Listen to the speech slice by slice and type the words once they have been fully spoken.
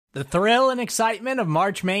The thrill and excitement of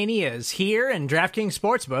March Mania is here, and DraftKings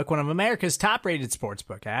Sportsbook, one of America's top-rated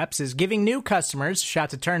sportsbook apps, is giving new customers a shot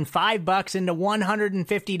to turn $5 into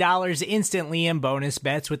 $150 instantly in bonus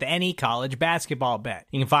bets with any college basketball bet.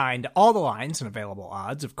 You can find all the lines and available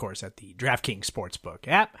odds, of course, at the DraftKings Sportsbook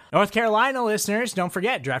app. North Carolina listeners, don't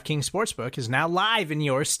forget, DraftKings Sportsbook is now live in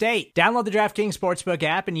your state. Download the DraftKings Sportsbook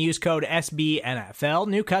app and use code SBNFL.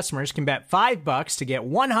 New customers can bet $5 to get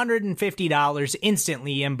 $150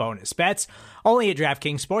 instantly in bonus bets, only at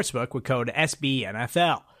DraftKings Sportsbook with code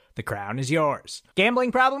SBNFL. The crown is yours.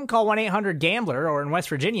 Gambling problem? Call 1-800-GAMBLER, or in West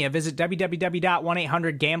Virginia, visit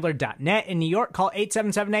www.1800gambler.net. In New York, call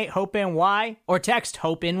 8778-HOPE-NY or text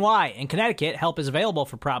HOPE-NY. In Connecticut, help is available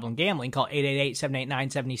for problem gambling. Call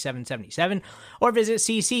 888-789-7777 or visit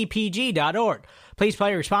ccpg.org. Please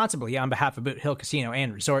play responsibly on behalf of Boot Hill Casino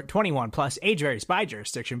and Resort. 21 plus, age varies by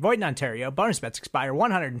jurisdiction. Void in Ontario. Bonus bets expire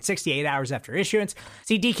 168 hours after issuance.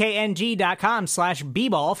 See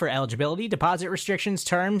dkng.com/bball for eligibility, deposit restrictions,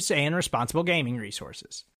 terms, and responsible gaming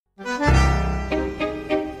resources.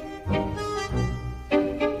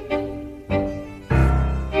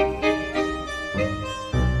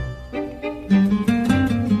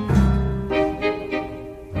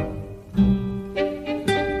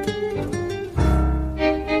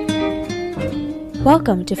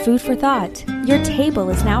 Welcome to Food for Thought. Your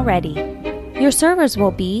table is now ready. Your servers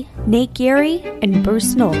will be Nate Geary and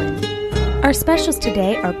Bruce Nolan. Our specials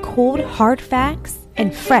today are cold, hard facts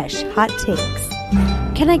and fresh, hot takes.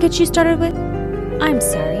 Can I get you started with... I'm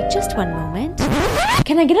sorry, just one moment.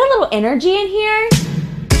 Can I get a little energy in here?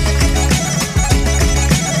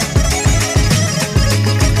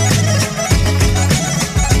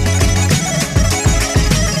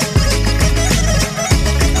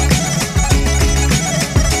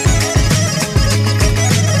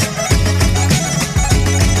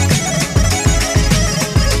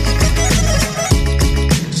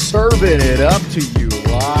 Serving it up to you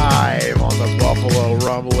live on the Buffalo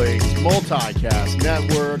Rumblings Multicast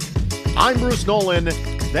Network. I'm Bruce Nolan,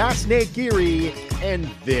 that's Nate Geary, and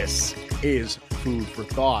this is Food for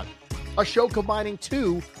Thought, a show combining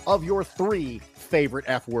two of your three favorite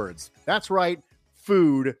F words. That's right,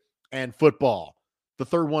 food and football. The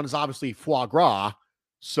third one is obviously foie gras,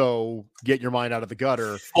 so get your mind out of the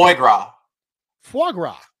gutter. Foie gras. Foie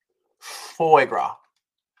gras. Foie gras.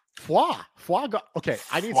 Foie gras. Okay,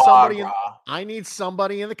 I need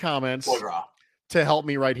somebody in the comments to help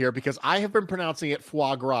me right here, because I have been pronouncing it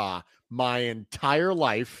foie gras my entire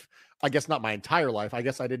life. I guess not my entire life. I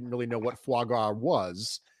guess I didn't really know what foie gras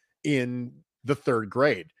was in the third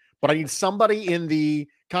grade. But I need somebody in the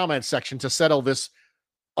comments section to settle this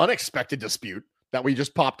unexpected dispute that we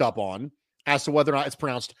just popped up on as to whether or not it's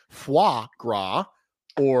pronounced foie gras,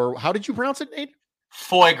 or how did you pronounce it, Nate?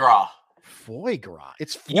 Foie gras. Foie gras.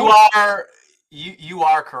 It's foie. You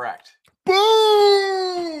are correct.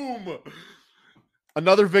 Boom!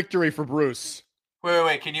 Another victory for Bruce.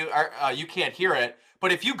 Wait. Can you? You can't hear it,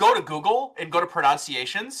 but if you go to Google and go to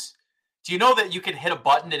pronunciations, do you know that you can hit a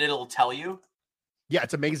button and it'll tell you? Yeah,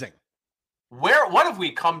 it's amazing. What have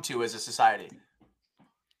we come to as a society?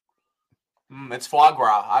 It's foie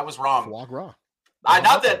gras. I was wrong. Foie gras.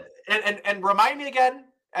 Not that. And remind me again.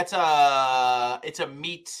 It's a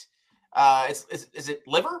meat. Is it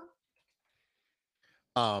liver?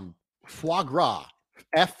 Foie gras.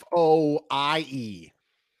 Foie.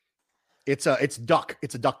 It's duck.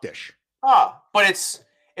 It's a duck dish. But it's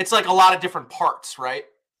like a lot of different parts, right?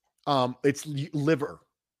 It's liver.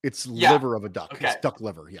 It's liver of a duck. Okay. It's duck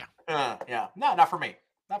liver. Yeah. Yeah. No, not for me.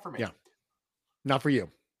 Not for me. Yeah. Not for you.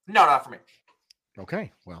 No, not for me.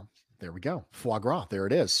 Okay. Well, there we go. Foie gras. There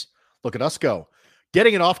it is. Look at us go.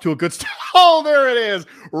 Getting it off to a good start. Oh, there it is.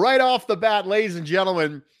 Right off the bat, ladies and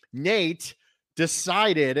gentlemen, Nate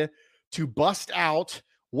decided to bust out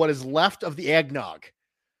what is left of the eggnog.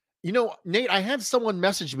 You know, Nate, I had someone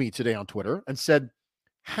message me today on Twitter and said,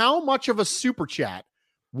 how much of a super chat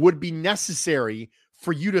would be necessary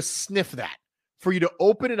for you to sniff that, for you to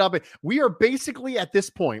open it up? We are basically at this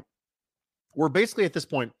point. Where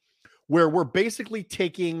we're basically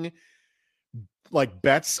taking like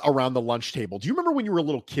bets around the lunch table. Do you remember when you were a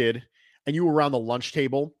little kid and you were around the lunch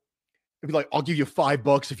table? It'd be like, I'll give you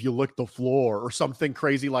 $5 if you lick the floor or something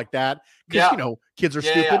crazy like that. Because, kids are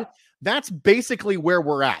stupid. Yeah. That's basically where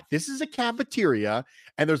we're at. This is a cafeteria,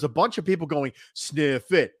 and there's a bunch of people going,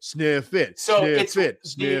 sniff it, sniff it, so sniff it,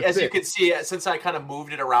 sniff as it. You can see, since I kind of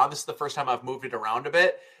moved it around, this is the first time I've moved it around a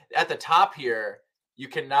bit. At the top here, you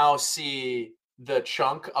can now see the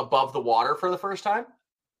chunk above the water for the first time.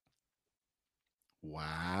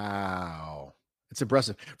 Wow. It's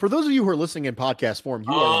impressive. For those of you who are listening in podcast form,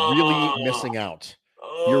 you are really missing out.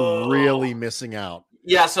 You're really missing out.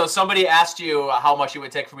 Yeah, so somebody asked you how much it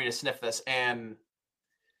would take for me to sniff this, and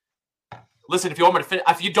listen, if you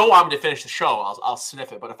don't want me to finish the show, I'll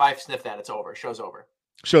sniff it. But if I sniff that, it's over. Show's over.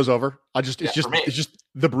 Show's over. It's just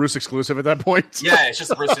the Bruce exclusive at that point. Yeah, it's just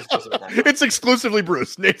the Bruce exclusive at that point. It's exclusively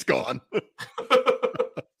Bruce. Nate's gone.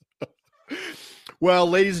 Well,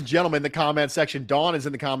 ladies and gentlemen, the comment section. Dawn is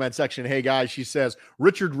in the comment section. Hey guys, she says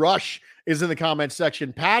Richard Rush is in the comment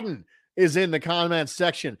section. Patton is in the comment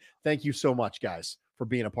section. Thank you so much, guys, for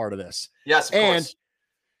being a part of this. Yes, of course.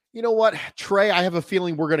 You know what, Trey? I have a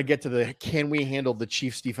feeling we're going to get to can we handle the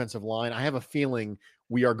Chiefs defensive line? I have a feeling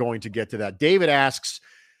we are going to get to that. David asks,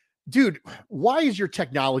 dude, why is your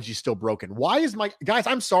technology still broken? Why is guys,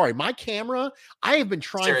 I'm sorry, my camera, I have been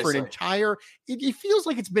trying Seriously. for an entire, it feels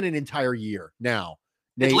like it's been an entire year now.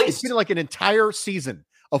 At least. It's been like an entire season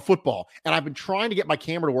of football, and I've been trying to get my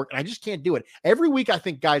camera to work, and I just can't do it. Every week I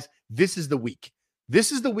think, guys, this is the week.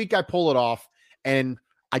 This is the week I pull it off, and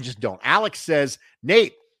I just don't. Alex says,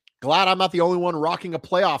 Nate, glad I'm not the only one rocking a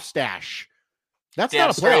playoff stash. That's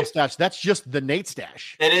not a playoff stash. That's just the Nate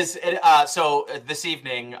stash. It is. So this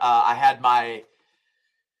evening, I had I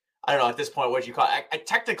don't know, at this point, what did you call it?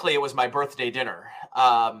 Technically, it was my birthday dinner.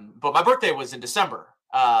 But my birthday was in December.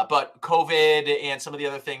 But COVID and some of the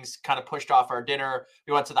other things kind of pushed off our dinner.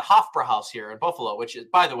 We went to the Hofbrauhaus here in Buffalo, which is,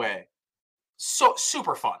 by the way, so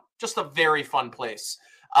super fun. Just a very fun place.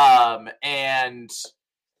 And,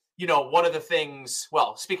 you know, one of the things,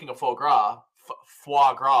 well, speaking of foie gras,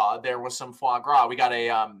 there was some foie gras. We got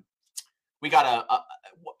it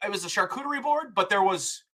was a charcuterie board, but there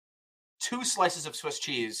was 2 slices of Swiss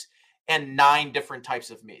cheese and 9 different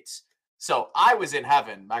types of meats. So I was in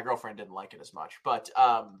heaven. My girlfriend didn't like it as much, but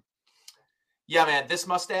yeah, man, this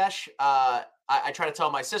mustache, I try to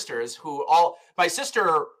tell my sisters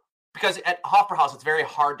because at Hofbrauhaus, it's very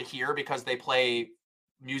hard to hear because they play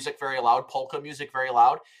music very loud, polka music very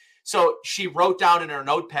loud. So she wrote down in her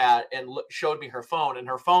notepad and showed me her phone, and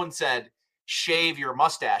her phone said, shave your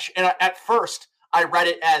mustache. And at first I read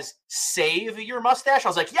it as save your mustache. I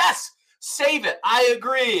was like, yes, save it. I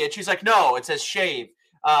agree. And she's like, no, it says shave.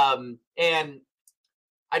 And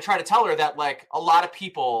I try to tell her that, like, a lot of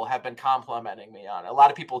people have been complimenting me on it. A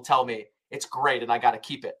lot of people tell me it's great and I got to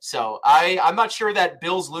keep it. So I'm not sure that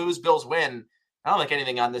Bills lose, Bills win. I don't think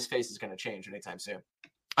anything on this face is going to change anytime soon.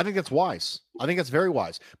 I think that's wise. I think that's very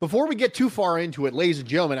wise. Before we get too far into it, ladies and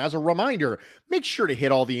gentlemen, as a reminder, make sure to hit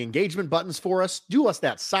all the engagement buttons for us. Do us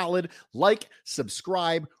that solid. Like,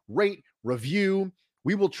 subscribe, rate, review.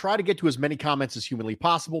 We will try to get to as many comments as humanly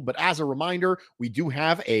possible. But as a reminder, we do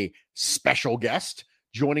have a special guest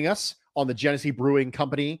joining us on the Genesee Brewing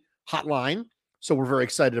Company hotline. So we're very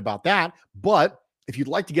excited about that. But if you'd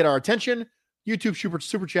like to get our attention, YouTube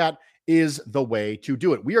Super Chat is the way to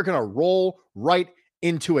do it. We are going to roll right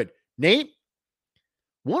into it. Nate,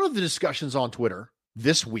 one of the discussions on Twitter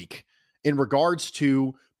this week in regards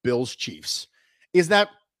to Bills Chiefs is that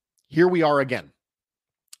here we are again.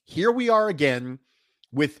 Here we are again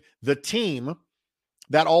with the team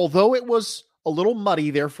that, although it was a little muddy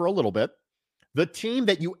there for a little bit, the team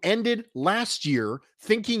that you ended last year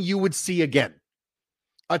thinking you would see again.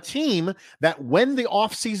 A team that when the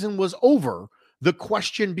offseason was over, the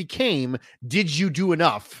question became, did you do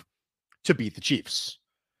enough to beat the Chiefs?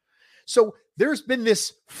 So there's been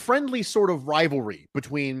this friendly sort of rivalry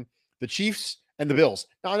between the Chiefs and the Bills.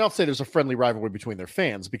 Now, I don't say there's a friendly rivalry between their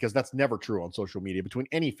fans because that's never true on social media between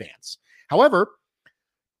any fans. However,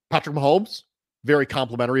 Patrick Mahomes, very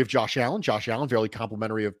complimentary of Josh Allen. Josh Allen, very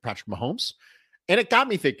complimentary of Patrick Mahomes. And it got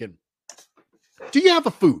me thinking, do you have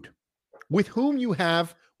a food with whom you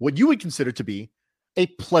have what you would consider to be a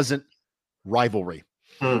pleasant rivalry?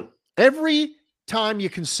 Every time you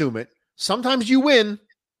consume it, sometimes you win,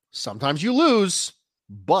 sometimes you lose,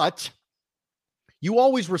 but you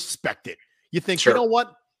always respect it. You think, You know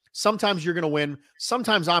what? Sometimes you're going to win.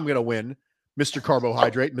 Sometimes I'm going to win, Mr.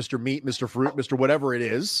 Carbohydrate, Mr. Meat, Mr. Fruit, Mr. Whatever it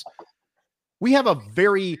is. We have a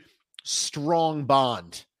very strong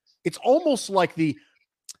bond. It's almost like the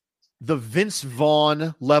Vince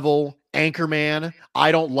Vaughn level Anchorman,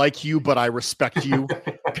 I don't like you, but I respect you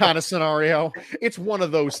kind of scenario. It's one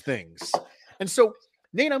of those things. And so,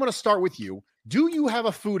 Nate, I'm going to start with you. Do you have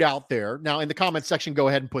a food out there? Now, in the comment section, go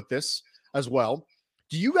ahead and put this as well.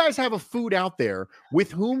 Do you guys have a food out there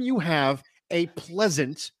with whom you have a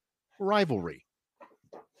pleasant rivalry?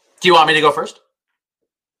 Do you want me to go first?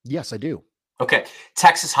 Yes, I do. Okay.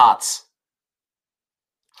 Texas Hots.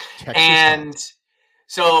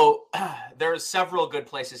 So there's several good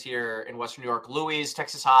places here in Western New York. Louis,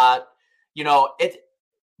 Texas Hot. You know,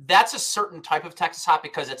 that's a certain type of Texas Hot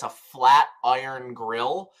because it's a flat iron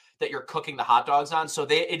grill that you're cooking the hot dogs on. So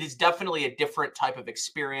it is definitely a different type of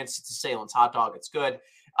experience. It's a Salem's hot dog. It's good.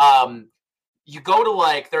 You go to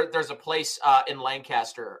like, there's a place in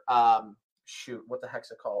Lancaster. Shoot, what the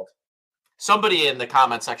heck's it called? Somebody in the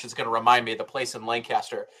comment section is going to remind me of the place in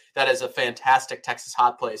Lancaster that is a fantastic Texas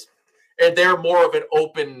hot place. And they're more of an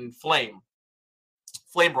open flame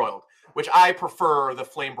broiled, which I prefer the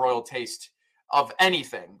flame broiled taste of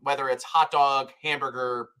anything, whether it's hot dog,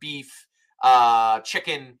 hamburger, beef,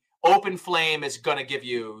 chicken. Open flame is going to give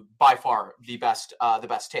you by far the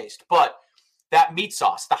best taste. But that meat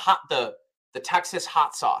sauce, the Texas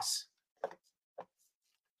hot sauce,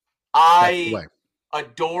 I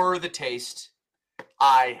adore the taste.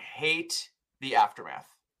 I hate the aftermath.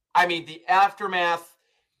 I mean, the aftermath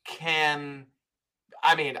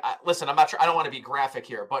listen, I'm not sure. I don't want to be graphic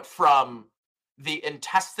here, but from the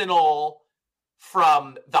intestinal,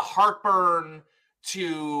 from the heartburn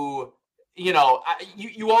to,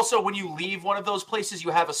 you also, when you leave one of those places, you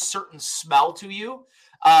have a certain smell to you.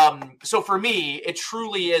 So for me, it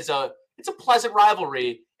truly is it's a pleasant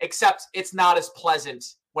rivalry, except it's not as pleasant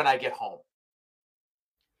when I get home.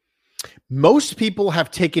 Most people have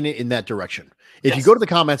taken it in that direction. If you go to the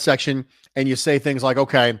comment section and you say things like,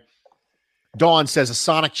 okay, Dawn says a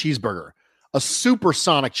Sonic cheeseburger, a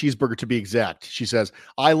supersonic cheeseburger to be exact. She says,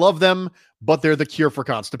 I love them, but they're the cure for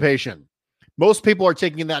constipation. Most people are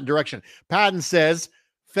taking in that direction. Patton says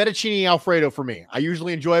fettuccine Alfredo for me. I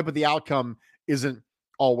usually enjoy it, but the outcome isn't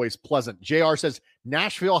always pleasant. JR says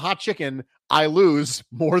Nashville hot chicken. I lose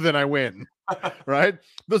more than I win. Right?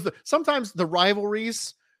 Sometimes the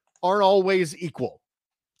rivalries aren't always equal.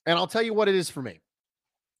 And I'll tell you what it is for me.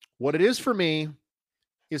 What it is for me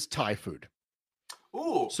is Thai food.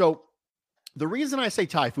 Ooh. So the reason I say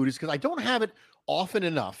Thai food is because I don't have it often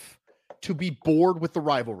enough to be bored with the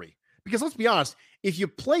rivalry. Because let's be honest, if you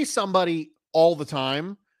play somebody all the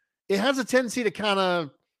time, it has a tendency to kind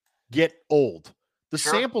of get old. The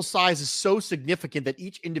sample size is so significant that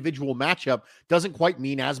each individual matchup doesn't quite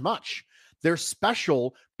mean as much. They're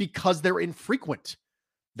special because they're infrequent.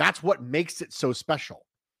 That's what makes it so special.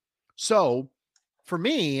 So for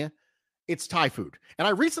me, it's Thai food. And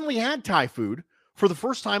I recently had Thai food for the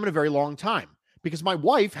first time in a very long time because my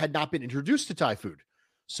wife had not been introduced to Thai food.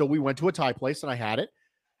 So we went to a Thai place and I had it.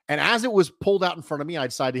 And as it was pulled out in front of me, I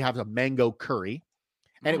decided to have a mango curry.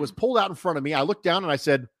 And it was pulled out in front of me. I looked down and I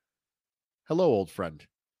said, hello, old friend.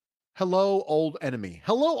 Hello, old enemy.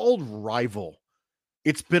 Hello, old rival.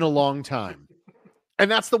 It's been a long time. And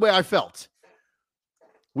that's the way I felt.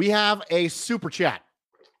 We have a super chat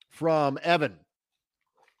from Evan.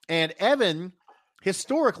 And Evan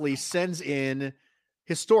historically sends in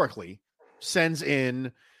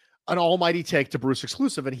an almighty take to Bruce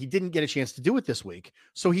exclusive, and he didn't get a chance to do it this week.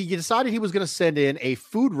 So he decided he was going to send in a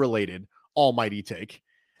food-related almighty take.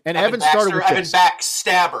 And Evan started with this.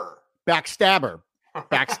 Backstabber.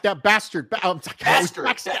 Bastard.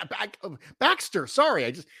 Baxter. Sorry.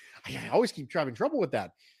 I always keep having trouble with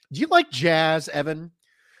that. Do you like jazz, Evan?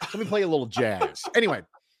 Let me play a little jazz. Anyway,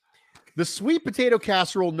 the sweet potato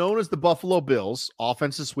casserole known as the Buffalo Bills,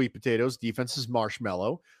 offense is sweet potatoes, defense is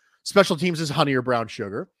marshmallow, special teams is honey or brown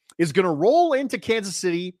sugar, is going to roll into Kansas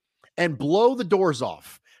City and blow the doors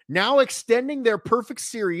off, now extending their perfect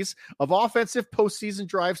series of offensive postseason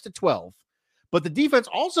drives to 12. But the defense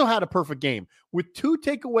also had a perfect game with 2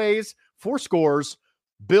 takeaways, 4 scores.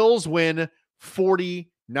 Bills win 49-0.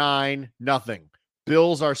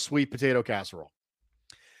 Bills are sweet potato casserole.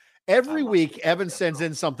 Every week, Evan sends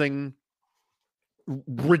in something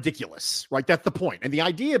ridiculous, right? That's the point. And the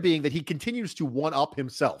idea being that he continues to one-up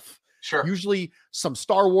himself. Sure. Usually some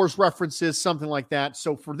Star Wars references, something like that.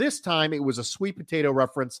 So for this time, it was a sweet potato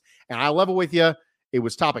reference. And I level with you, it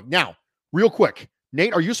was topic. Now, real quick,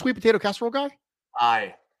 Nate, are you a sweet potato casserole guy?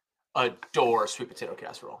 I adore sweet potato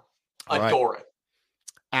casserole. Adore it.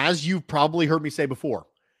 As you've probably heard me say before,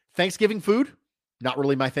 Thanksgiving food, not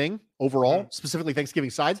really my thing overall, specifically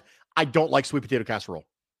Thanksgiving sides. I don't like sweet potato casserole.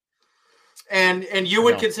 And you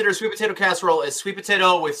would consider sweet potato casserole as sweet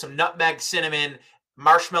potato with some nutmeg, cinnamon,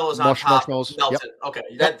 marshmallows on top. Marshmallows. Melted. Yep. Okay.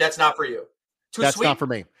 That's not for you. That's sweet? Not for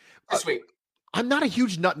me. Too sweet. I'm not a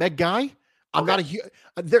huge nutmeg guy. I'm not a huge,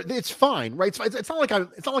 it's fine, right? It's not like I'm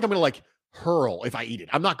going to like hurl if I eat it.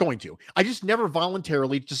 I'm not going to. I just never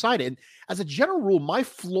voluntarily decided. And as a general rule, my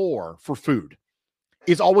floor for food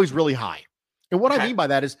is always really high. And what I mean by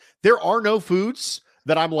that is there are no foods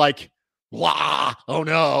that I'm like, blah, oh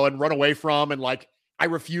no, and run away from. And like, I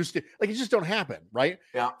refuse to, like, it just don't happen. Right.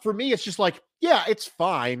 Yeah. For me, it's just like, yeah, it's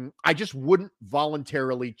fine. I just wouldn't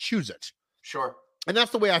voluntarily choose it. Sure. And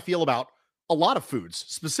that's the way I feel about a lot of foods,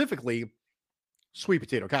 specifically sweet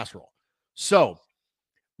potato casserole. So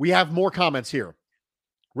We have more comments here.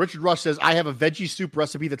 Richard Rush says, I have a veggie soup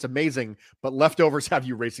recipe that's amazing, but leftovers have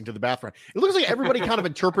you racing to the bathroom. It looks like everybody kind of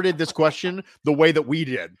interpreted this question the way that we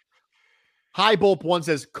did. High Bulb 1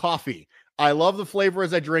 says, coffee. I love the flavor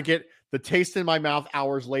as I drink it. The taste in my mouth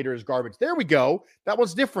hours later is garbage. There we go. That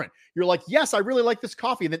was different. You're like, yes, I really like this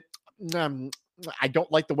coffee. And then I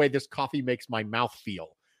don't like the way this coffee makes my mouth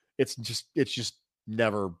feel. It's just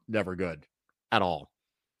never good at all.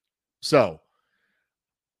 So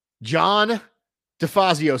John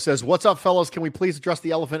DeFazio says, what's up, fellas? Can we please address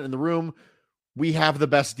the elephant in the room? We have the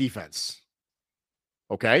best defense.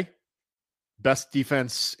 Okay. Best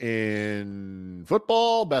defense in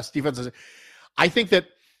football, best defense. I think that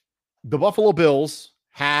the Buffalo Bills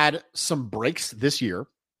had some breaks this year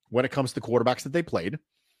when it comes to quarterbacks that they played,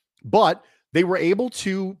 but they were able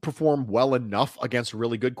to perform well enough against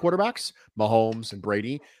really good quarterbacks, Mahomes and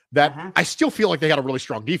Brady, that I still feel like they got a really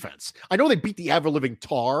strong defense. I know they beat the ever-living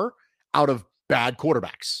tar out of bad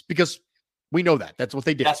quarterbacks because we know that. That's what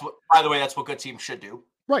they did. By the way, that's what good teams should do.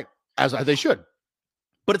 Right, as they should.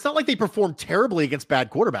 But it's not like they performed terribly against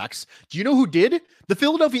bad quarterbacks. Do you know who did? The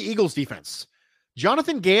Philadelphia Eagles defense.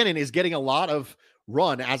 Jonathan Gannon is getting a lot of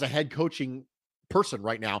run as a head coaching person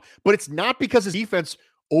right now, but it's not because his defense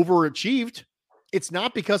overachieved. It's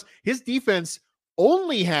not because his defense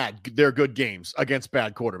only had their good games against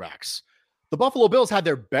bad quarterbacks. The Buffalo Bills had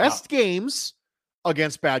their best games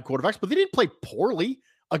against bad quarterbacks, but they didn't play poorly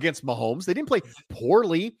against Mahomes. They didn't play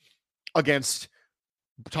poorly against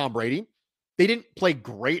Tom Brady. They didn't play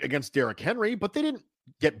great against Derrick Henry, but they didn't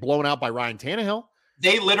get blown out by Ryan Tannehill.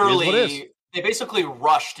 They basically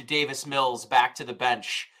rushed Davis Mills back to the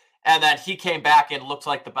bench, and then he came back and looked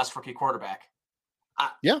like the best rookie quarterback.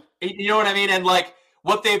 Yeah. You know what I mean? And like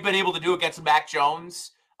what they've been able to do against Mac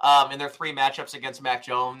Jones in their 3 matchups against Mac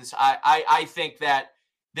Jones, I think that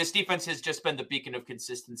this defense has just been the beacon of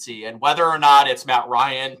consistency. And whether or not it's Matt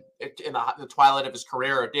Ryan in the twilight of his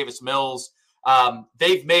career or Davis Mills,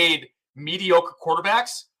 they've made mediocre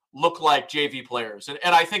quarterbacks look like JV players. And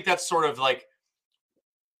I think that's sort of like,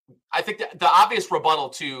 I think that the obvious rebuttal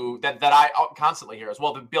to that I constantly hear is,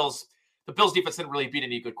 well, the Bills defense didn't really beat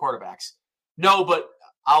any good quarterbacks. No, but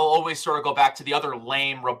I'll always sort of go back to the other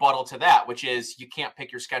lame rebuttal to that, which is you can't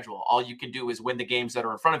pick your schedule. All you can do is win the games that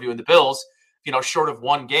are in front of you. And the Bills, short of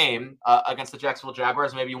one game against the Jacksonville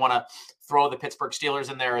Jaguars, maybe you want to throw the Pittsburgh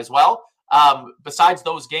Steelers in there as well. Besides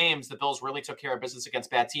those games, the Bills really took care of business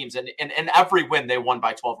against bad teams. And every win, they won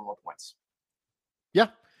by 12 or more points. Yeah.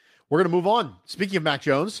 We're going to move on. Speaking of Mac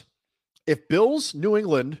Jones, if Bills New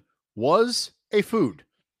England was a food,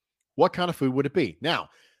 what kind of food would it be? Now,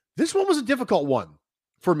 this one was a difficult one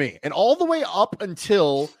for me. And all the way up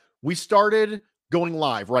until we started going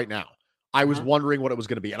live right now, I was wondering what it was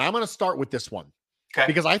going to be. And I'm going to start with this one. Okay.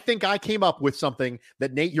 Because I think I came up with something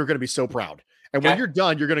that, Nate, you're going to be so proud. And when you're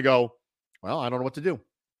done, you're going to go, well, I don't know what to do.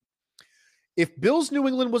 If Bills New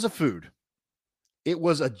England was a food, it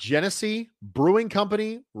was a Genesee Brewing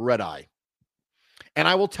Company Red Eye. And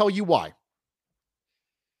I will tell you why.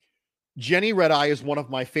 Jenny Red Eye is one of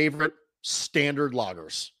my favorite standard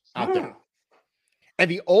lagers out there.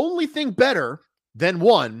 And the only thing better than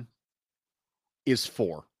 1 is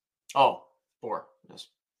 4. Oh, 4. Yes.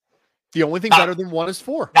 The only thing better than 1 is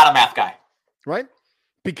 4. Not a math guy. Right?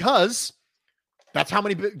 Because that's how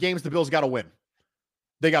many games the Bills got to win.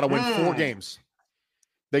 They got to win 4 games.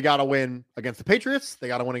 They got to win against the Patriots. They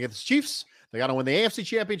got to win against the Chiefs. They got to win the AFC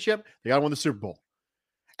Championship. They got to win the Super Bowl.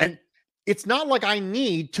 And it's not like I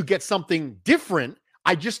need to get something different.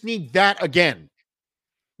 I just need that again.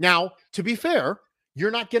 Now, to be fair, you're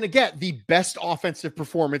not going to get the best offensive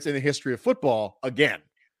performance in the history of football again.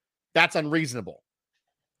 That's unreasonable.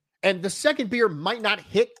 And the second beer might not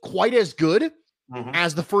hit quite as good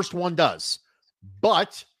as the first one does,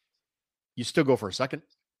 but you still go for a second.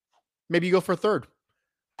 Maybe you go for a third.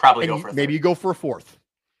 Maybe you go for a fourth.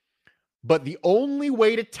 But the only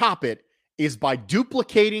way to top it is by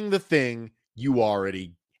duplicating the thing you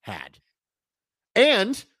already had.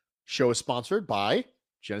 And show is sponsored by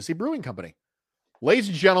Genesee Brewing Company. Ladies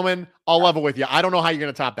and gentlemen, I'll level with you. I don't know how you're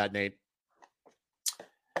going to top that, Nate.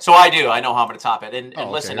 So I do. I know how I'm going to top it. And okay,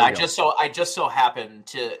 listen, I just so happened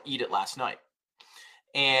to eat it last night.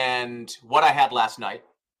 And what I had last night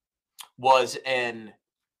was an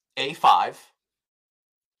A5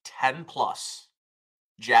 10+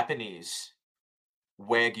 Japanese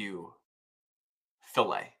Wagyu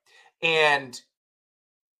filet. And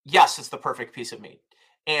yes, it's the perfect piece of meat.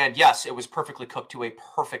 And yes, it was perfectly cooked to a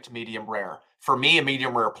perfect medium rare. For me, a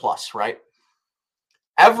medium rare plus, right?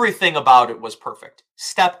 Everything about it was perfect.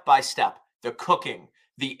 Step by step. The cooking,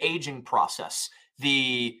 the aging process,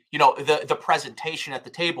 the presentation at the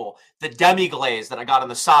table, the demi-glaze that I got on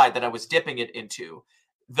the side that I was dipping it into,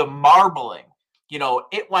 the marbling,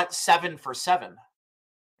 it went 7 for 7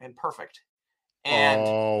 and perfect.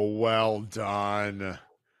 And well done.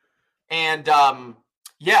 And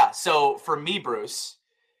so for me, Bruce,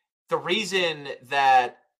 the reason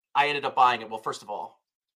that I ended up buying it, well, first of all,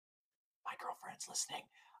 my girlfriend's listening.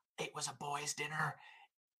 It was a boys' dinner,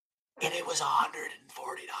 and it was $140.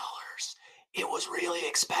 It was really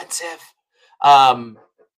expensive.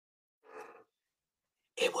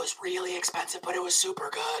 It was really expensive, but it was super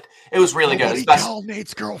good. It was really good. Tell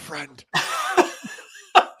Nate's girlfriend.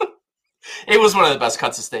 It was one of the best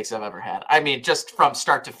cuts of steaks I've ever had. I mean, just from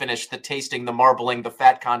start to finish, the tasting, the marbling, the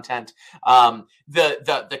fat content, the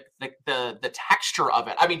texture of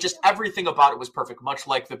it. I mean, just everything about it was perfect, much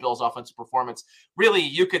like the Bills' offensive performance. Really,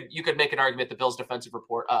 you could make an argument the Bills' defensive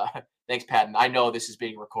report. Thanks, Patton. I know this is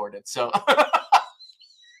being recorded, so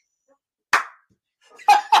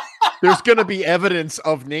there's going to be evidence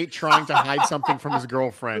of Nate trying to hide something from his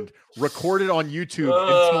girlfriend, recorded on YouTube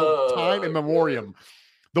until time immemorial.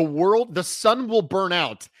 The sun will burn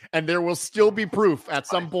out, and there will still be proof at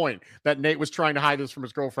some point that Nate was trying to hide this from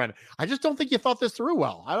his girlfriend. I just don't think you thought this through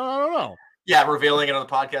well. I don't know. Yeah, revealing it on the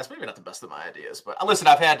podcast, maybe not the best of my ideas, but listen,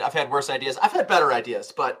 I've had worse ideas. I've had better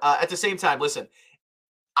ideas, but at the same time, listen,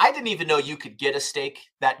 I didn't even know you could get a steak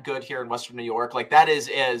that good here in Western New York. Like, that is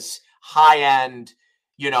as high end,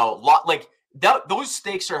 those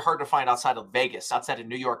steaks are hard to find outside of Vegas, outside of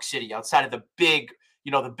New York City, outside of the big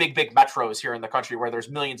metros here in the country where there's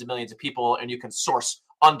millions and millions of people and you can source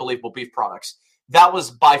unbelievable beef products. That was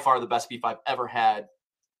by far the best beef I've ever had,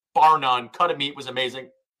 bar none. Cut of meat was amazing.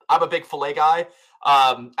 I'm a big filet guy.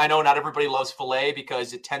 I know not everybody loves filet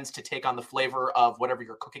because it tends to take on the flavor of whatever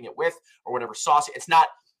you're cooking it with or whatever sauce.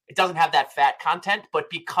 It doesn't have that fat content, but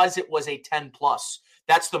because it was a 10 plus,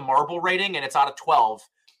 that's the marble rating and it's out of 12.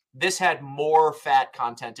 This had more fat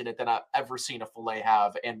content in it than I've ever seen a filet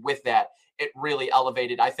have. And with that, it really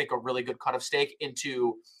elevated, I think, a really good cut of steak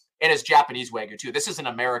into, and it's Japanese Wagyu too. This is an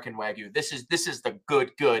American Wagyu. This is the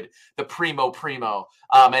good, the primo.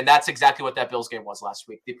 And that's exactly what that Bills game was last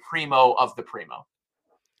week. The primo of the primo.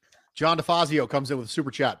 John DeFazio comes in with a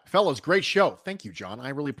super chat. Fellas, great show. Thank you, John. I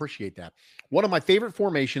really appreciate that. One of my favorite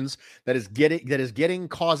formations that is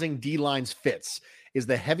causing D-lines fits is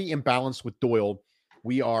the heavy imbalance with Doyle.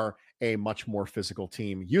 We are a much more physical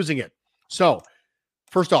team using it. So,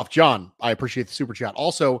 first off, John, I appreciate the super chat.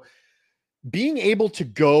 Also, being able to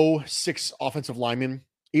go 6 offensive linemen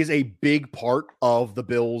is a big part of the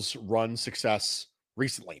Bills' run success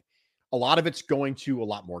recently. A lot of it's going to a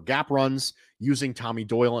lot more gap runs using Tommy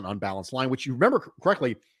Doyle and unbalanced line, which you remember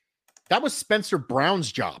correctly, that was Spencer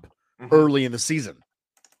Brown's job early in the season.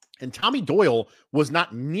 And Tommy Doyle was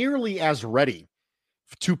not nearly as ready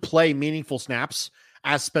to play meaningful snaps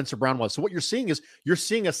as Spencer Brown was. So what you're seeing is a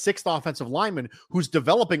 6th offensive lineman who's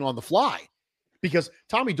developing on the fly, because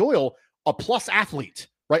Tommy Doyle, a plus athlete,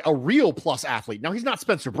 right? A real plus athlete. Now, he's not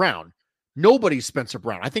Spencer Brown. Nobody's Spencer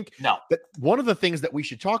Brown. I think that one of the things that we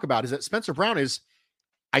should talk about is that Spencer Brown is,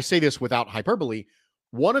 I say this without hyperbole,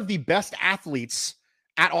 one of the best athletes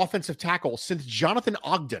at offensive tackle since Jonathan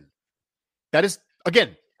Ogden. That is,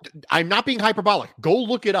 again, I'm not being hyperbolic. Go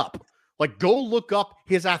look it up. Go look up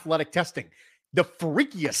his athletic testing. The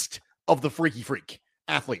freakiest of the freaky freak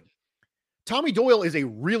athlete. Tommy Doyle is a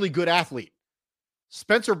really good athlete.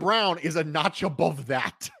 Spencer Brown is a notch above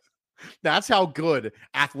that. That's how good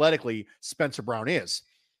athletically Spencer Brown is.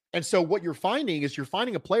 And so what you're finding is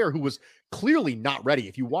a player who was clearly not ready.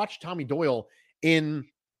 If you watch Tommy Doyle in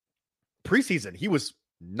preseason, he was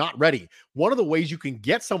not ready. One of the ways you can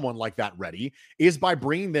get someone like that ready is by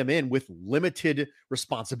bringing them in with limited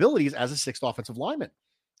responsibilities as a 6th offensive lineman.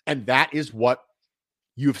 And that is what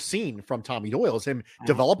you've seen from Tommy Doyle, is him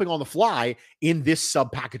developing on the fly in this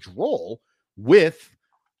sub-package role with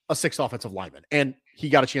a 6th offensive lineman. And he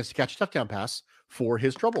got a chance to catch a touchdown pass for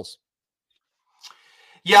his troubles.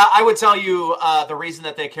 Yeah, I would tell you the reason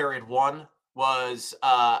that they carried one was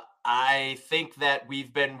I think that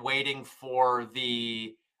we've been waiting for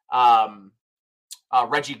the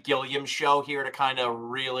Reggie Gilliam show here to kind of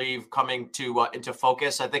really coming to into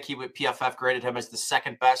focus. I think PFF graded him as the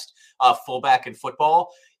 2nd best fullback in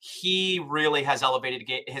football. He really has elevated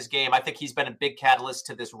his game. I think he's been a big catalyst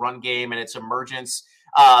to this run game and its emergence.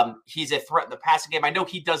 He's a threat in the passing game. I know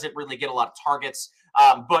he doesn't really get a lot of targets,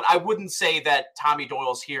 but I wouldn't say that Tommy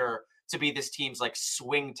Doyle's here to be this team's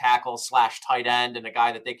swing tackle / tight end and a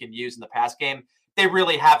guy that they can use in the pass game. They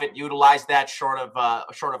really haven't utilized that short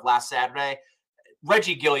of last Saturday.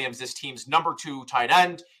 Reggie Gilliam's this team's number 2 tight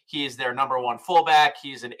end. He is their number one fullback.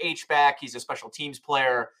 He's an H-back. He's a special teams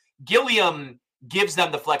player. Gilliam gives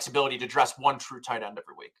them the flexibility to dress one true tight end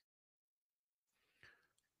every week.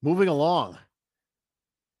 Moving along.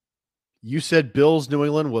 You said Bills New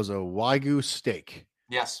England was a Wagyu steak.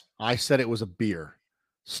 Yes. I said it was a beer.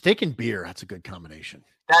 Steak and beer, that's a good combination.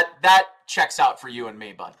 That checks out for you and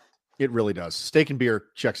me, bud. It really does. Steak and beer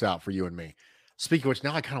checks out for you and me. Speaking of which,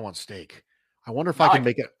 now I kind of want steak. I wonder if I can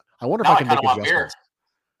make it. I wonder if I can make adjustments.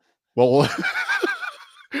 Well,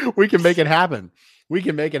 we can make it happen. We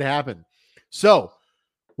can make it happen. So,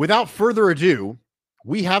 without further ado,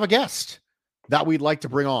 we have a guest that we'd like to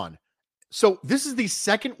bring on. So, this is the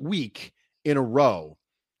second week in a row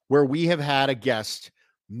where we have had a guest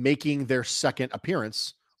making their second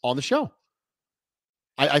appearance on the show.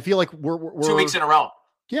 I feel like we're 2 weeks in a row.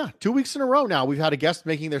 Yeah, 2 weeks in a row now. We've had a guest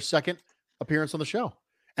making their second appearance on the show.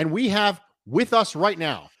 And we have with us right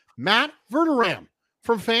now, Matt Verderame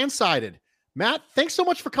from FanSided. Matt, thanks so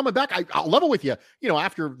much for coming back. I'll level with you. You know,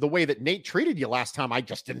 after the way that Nate treated you last time, I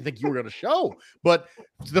just didn't think you were going to show. But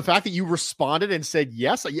the fact that you responded and said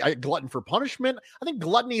yes, I glutton for punishment. I think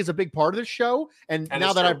gluttony is a big part of this show. And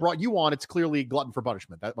now that I brought you on, it's clearly glutton for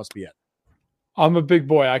punishment. That must be it. I'm a big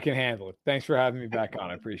boy. I can handle it. Thanks for having me back on.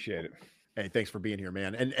 I appreciate it. Hey, thanks for being here,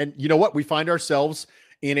 man. And you know what? We find ourselves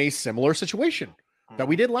in a similar situation that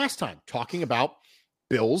we did last time, talking about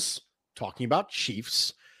Bills, talking about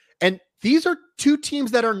Chiefs. And these are two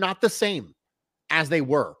teams that are not the same as they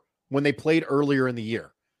were when they played earlier in the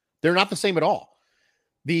year. They're not the same at all.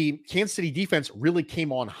 The Kansas City defense really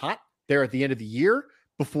came on hot there at the end of the year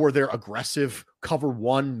before their aggressive cover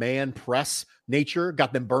one man press nature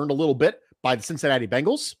got them burned a little bit by the Cincinnati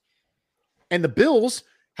Bengals. And the Bills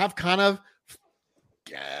have kind of,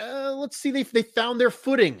 they found their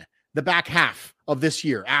footing the back half of this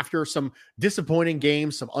year after some disappointing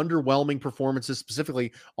games, some underwhelming performances,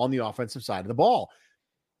 specifically on the offensive side of the ball.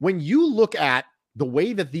 When you look at the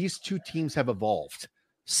way that these two teams have evolved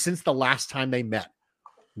since the last time they met,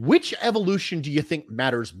 which evolution do you think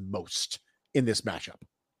matters most in this matchup?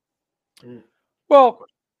 Well,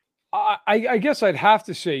 I guess I'd have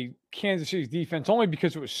to say Kansas City's defense, only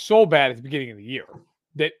because it was so bad at the beginning of the year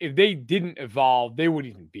that if they didn't evolve, they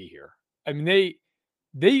wouldn't even be here. I mean,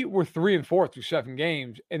 they were 3-4 through 7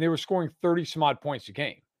 games, and they were scoring 30 some odd points a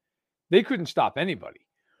game. They couldn't stop anybody.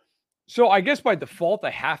 So I guess by default, I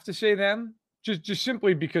have to say them, just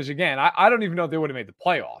simply because, again, I don't even know if they would have made the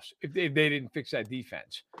playoffs if they didn't fix that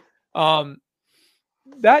defense.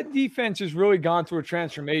 That defense has really gone through a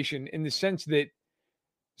transformation in the sense that,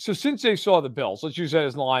 so since they saw the Bills, let's use that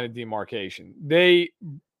as the line of demarcation, they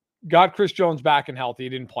got Chris Jones back and healthy. He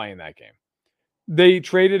didn't play in that game. They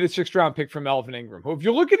traded a 6th-round pick from Melvin Ingram, who, if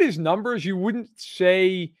you look at his numbers, you wouldn't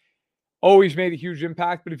say, oh, he's made a huge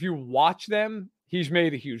impact. But if you watch them, he's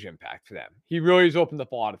made a huge impact for them. He really has opened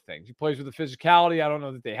up a lot of things. He plays with a physicality I don't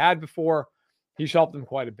know that they had before. He's helped them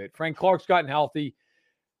quite a bit. Frank Clark's gotten healthy.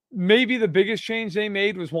 Maybe the biggest change they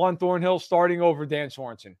made was Juan Thornhill starting over Dan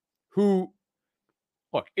Sorensen, who,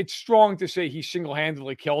 look, it's strong to say he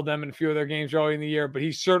single-handedly killed them in a few of their games early in the year, but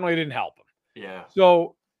he certainly didn't help them. Yeah.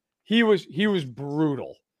 So he was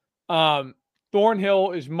brutal.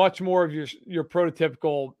 Thornhill is much more of your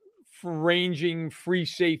prototypical ranging free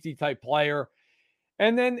safety type player.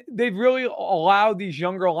 And then they've really allowed these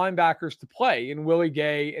younger linebackers to play in Willie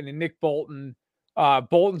Gay and in Nick Bolton.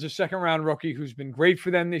 Bolton's a 2nd-round rookie who's been great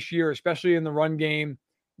for them this year, especially in the run game.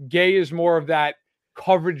 Gay is more of that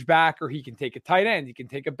coverage backer. He can take a tight end. He can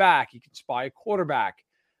take a back. He can spy a quarterback.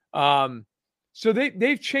 So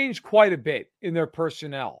they've changed quite a bit in their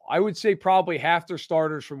personnel. I would say probably half their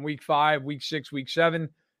starters from week 5, week 6, week 7,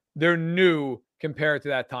 they're new compared to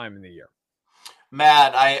that time in the year.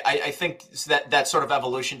 Matt, I think that sort of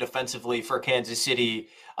evolution defensively for Kansas City,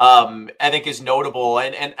 I think is notable.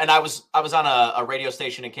 And I was on a radio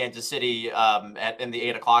station in Kansas City in the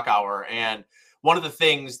 8 o'clock hour. And one of the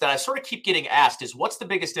things that I sort of keep getting asked is, what's the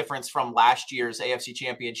biggest difference from last year's AFC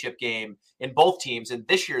Championship game in both teams and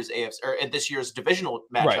this year's this year's divisional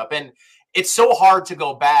matchup? Right. And it's so hard to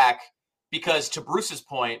go back because, to Bruce's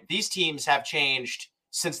point, these teams have changed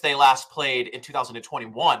since they last played in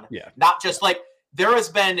 2021. Yeah. Not just like there has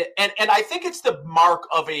been, and I think it's the mark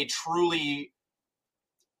of a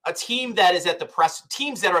team that is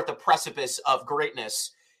teams that are at the precipice of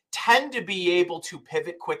greatness tend to be able to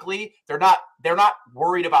pivot quickly. They're not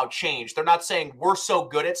worried about change. They're not saying we're so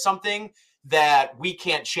good at something that we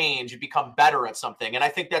can't change and become better at something. And I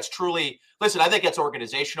think that's truly, I think that's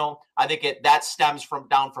organizational. I think that stems from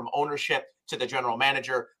ownership to the general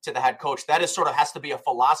manager, to the head coach. That is has to be a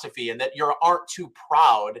philosophy, and that you aren't too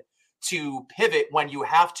proud to pivot when you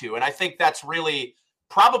have to. And I think that's really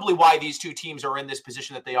probably why these two teams are in this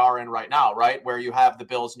position that they are in right now, right? Where you have the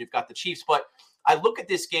Bills and you've got the Chiefs. But I look at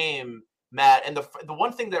this game, Matt, and the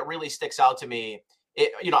one thing that really sticks out to me,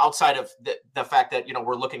 outside of the fact that,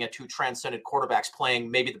 we're looking at two transcendent quarterbacks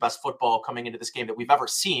playing maybe the best football coming into this game that we've ever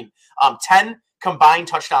seen. 10 combined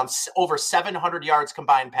touchdowns, over 700 yards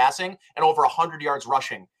combined passing, and over 100 yards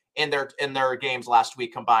rushing in their games last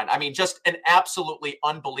week combined. I mean, just an absolutely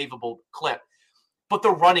unbelievable clip. But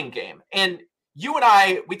the running game, and you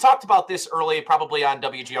and we talked about this early, probably on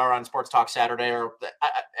WGR on Sports Talk Saturday, or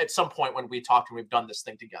at some point when we talked and we've done this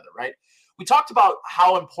thing together, right? We talked about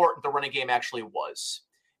how important the running game actually was.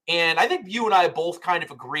 And I think you and I both kind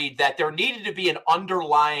of agreed that there needed to be an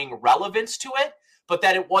underlying relevance to it, but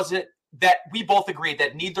that it wasn't, that we both agreed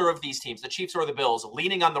that neither of these teams, the Chiefs or the Bills,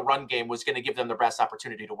 leaning on the run game was going to give them the best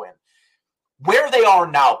opportunity to win. Where they are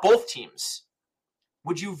now, both teams,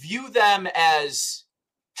 would you view them as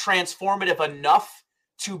transformative enough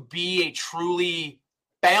to be a truly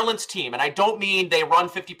balanced team? And I don't mean they run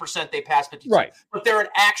 50%, they pass 50%, right, but they're an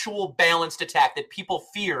actual balanced attack that people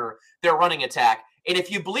fear their running attack. And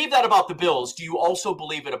if you believe that about the Bills, do you also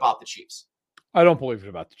believe it about the Chiefs? I don't believe it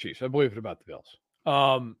about the Chiefs. I believe it about the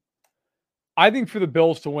Bills. I think for the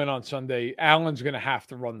Bills to win on Sunday, Allen's going to have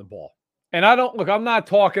to run the ball. And I'm not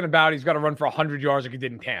talking about he's got to run for 100 yards like he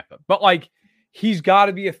did in Tampa, but he's got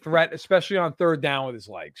to be a threat, especially on third down with his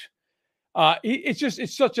legs.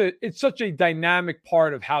 It's such a dynamic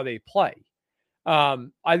part of how they play. I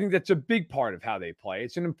think that's a big part of how they play.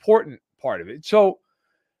 It's an important part of it. So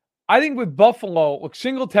I think with Buffalo,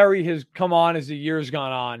 Singletary has come on as the year's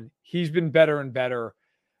gone on. He's been better and better.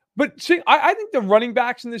 But I think the running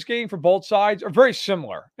backs in this game for both sides are very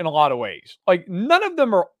similar in a lot of ways. None of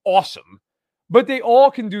them are awesome, but they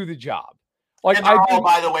all can do the job. And they're all,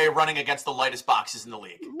 by the way, running against the lightest boxes in the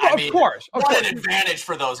league. Of course. What an advantage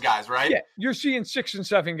for those guys, right? Yeah, you're seeing 6 and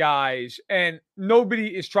 7 guys, and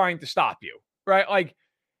nobody is trying to stop you, right?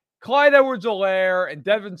 Clyde Edwards-Helaire and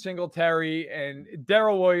Devin Singletary and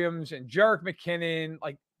Darrell Williams and Jerick McKinnon,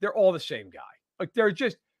 they're all the same guy.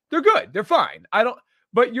 They're good. They're fine.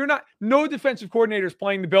 But no defensive coordinators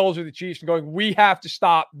playing the Bills or the Chiefs and going, we have to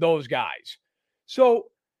stop those guys. So,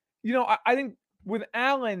 I think with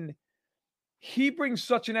Allen, he brings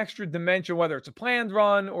such an extra dimension, whether it's a planned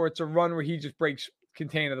run or it's a run where he just breaks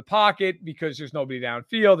contain of the pocket because there's nobody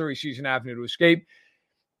downfield or he sees an avenue to escape.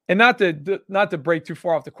 And not to break too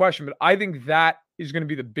far off the question, but I think that is going to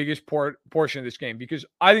be the biggest portion of this game because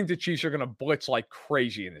I think the Chiefs are going to blitz like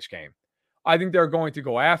crazy in this game. I think they're going to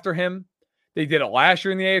go after him. They did it last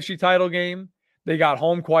year in the AFC title game. They got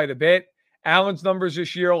home quite a bit. Allen's numbers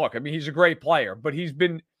this year, he's a great player, but he's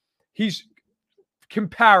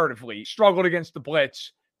comparatively struggled against the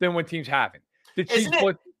blitz than when teams haven't.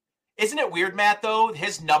 Isn't it weird, Matt, though,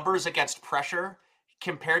 his numbers against pressure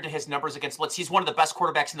compared to his numbers against blitz? He's one of the best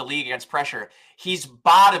quarterbacks in the league against pressure. He's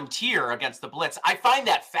bottom tier against the blitz. I find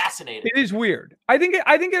that fascinating. It is weird. I think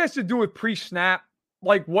it has to do with pre-snap,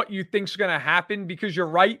 what you think's going to happen, because you're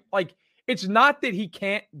right. It's not that he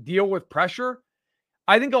can't deal with pressure.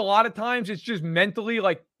 I think a lot of times it's just mentally,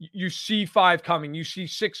 you see 5 coming, you see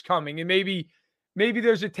 6 coming, and maybe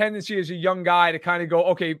there's a tendency as a young guy to kind of go,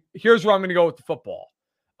 okay, here's where I'm going to go with the football.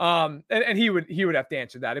 And he would have to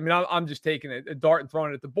answer that. I'm just taking a dart and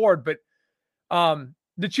throwing it at the board, but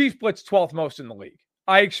the Chiefs blitz 12th most in the league.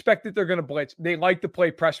 I expect that they're going to blitz. They like to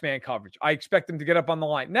play press man coverage. I expect them to get up on the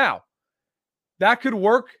line. Now, that could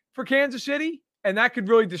work for Kansas City, and that could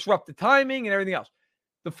really disrupt the timing and everything else.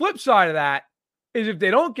 The flip side of that is if they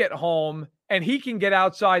don't get home and he can get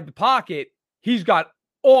outside the pocket, he's got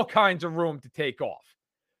all kinds of room to take off.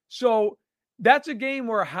 So that's a game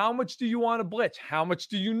where how much do you want to blitz? How much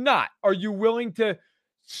do you not? Are you willing to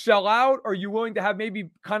sell out? Are you willing to have maybe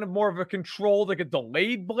kind of more of a controlled, a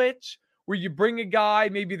delayed blitz where you bring a guy,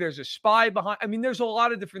 maybe there's a spy behind? There's a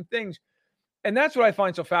lot of different things. And that's what I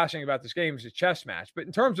find so fascinating about this game is a chess match. But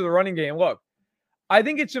in terms of the running game, look, I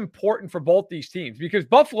think it's important for both these teams because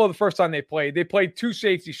Buffalo, the first time they played 2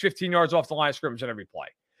 safeties 15 yards off the line of scrimmage on every play.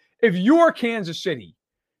 If you're Kansas City,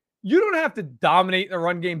 you don't have to dominate in the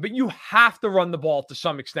run game, but you have to run the ball to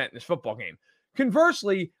some extent in this football game.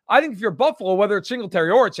 Conversely, I think if you're Buffalo, whether it's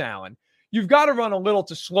Singletary or it's Allen, you've got to run a little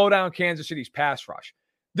to slow down Kansas City's pass rush.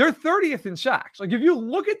 They're 30th in sacks. If you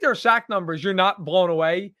look at their sack numbers, you're not blown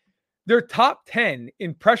away. They're top 10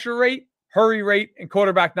 in pressure rate, hurry rate, and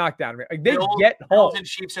quarterback knockdown rate. They get home. Bills and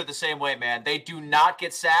Chiefs are the same way, man. They do not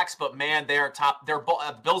get sacks, but man, they are top.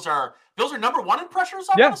 Bills are number 1 in pressures.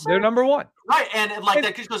 They're number 1. Right, and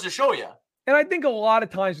that just goes to show you. And I think a lot of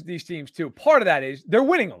times with these teams too, part of that is they're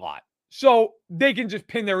winning a lot, so they can just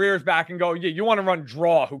pin their ears back and go, "Yeah, you want to run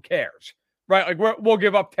draw? Who cares?" right? Like we'll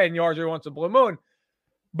give up 10 yards every once in a blue moon.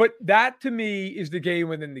 But that to me is the game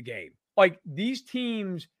within the game. Like these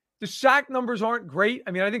teams, the sack numbers aren't great.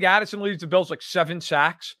 I mean, I think Addison leads the Bills like 7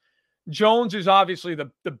 sacks. Jones is obviously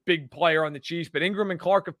the big player on the Chiefs, but Ingram and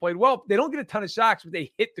Clark have played well. They don't get a ton of sacks, but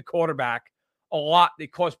they hit the quarterback a lot. They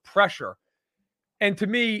cause pressure. And to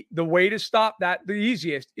me, the way to stop that, the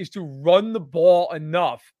easiest, is to run the ball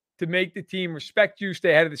enough to make the team respect you,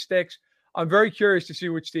 stay ahead of the sticks. I'm very curious to see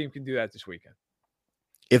which team can do that this weekend.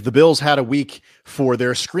 If the Bills had a week for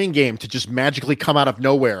their screen game to just magically come out of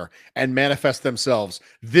nowhere and manifest themselves,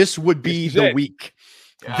 this would be the week.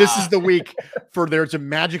 Yeah. This is the week for there to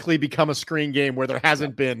magically become a screen game where there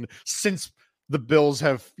hasn't been since the Bills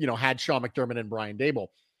have, had Sean McDermott and Brian Daboll.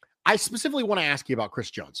 I specifically want to ask you about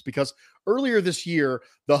Chris Jones because earlier this year,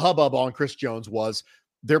 the hubbub on Chris Jones was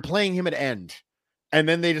they're playing him at end. And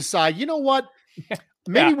then they decide, you know what?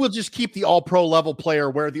 Maybe we'll just keep the all-pro level player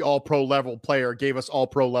where the all-pro level player gave us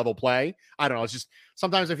all-pro level play. I don't know. It's just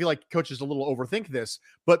sometimes I feel like coaches a little overthink this.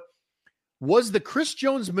 But was the Chris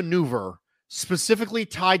Jones maneuver specifically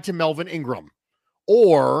tied to Melvin Ingram?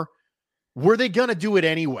 Or were they going to do it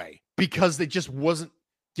anyway because they just wasn't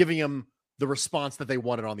giving him the response that they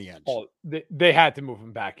wanted on the end? Oh, they had to move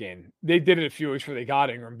him back in. They did it a few weeks before they got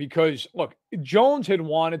Ingram because, look, Jones had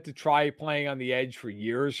wanted to try playing on the edge for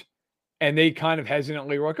years. And they kind of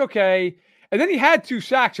hesitantly were like, okay. And then he had 2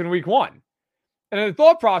 sacks in week 1. And then the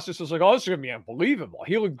thought process was like, oh, this is going to be unbelievable.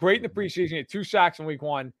 He looked great in the preseason. He had 2 sacks in week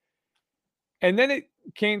 1. And then it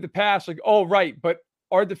came to pass like, oh, right. But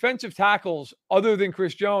our defensive tackles, other than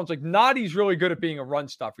Chris Jones, like Nadi's really good at being a run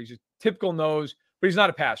stuffer. He's a typical nose, but he's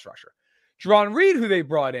not a pass rusher. Jerron Reed, who they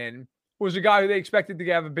brought in, was a guy who they expected to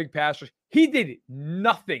have a big pass rush. He did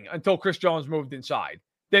nothing until Chris Jones moved inside.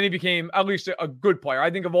 Then he became at least a good player. I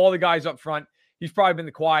think of all the guys up front, he's probably been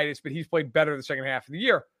the quietest, but he's played better the second half of the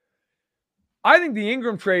year. I think the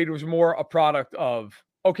Ingram trade was more a product of,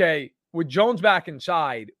 okay, with Jones back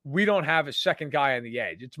inside, we don't have a second guy on the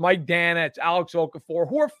edge. It's Mike Dana, it's Alex Okafor,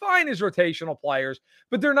 who are fine as rotational players,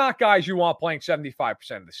 but they're not guys you want playing 75%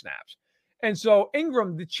 of the snaps. And so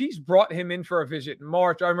Ingram, the Chiefs brought him in for a visit in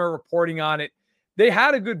March. I remember reporting on it. They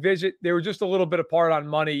had a good visit. They were just a little bit apart on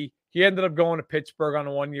money. He ended up going to Pittsburgh on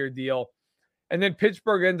a 1-year deal. And then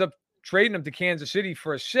Pittsburgh ended up trading him to Kansas City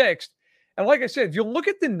for a 6th. And like I said, if you look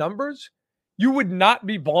at the numbers, you would not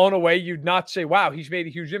be blown away. You'd not say, wow, he's made a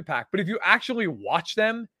huge impact. But if you actually watch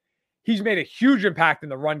them, he's made a huge impact in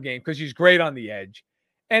the run game because he's great on the edge.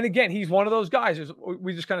 And again, he's one of those guys, as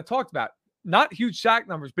we just kind of talked about, not huge sack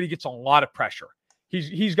numbers, but he gets a lot of pressure.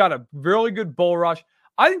 He's got a really good bull rush.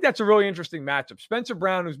 I think that's a really interesting matchup. Spencer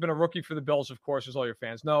Brown, who's been a rookie for the Bills, of course, as all your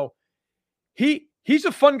fans know, he's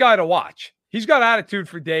a fun guy to watch. He's got attitude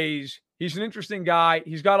for days. He's an interesting guy.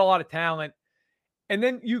 He's got a lot of talent. And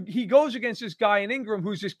then he goes against this guy in Ingram,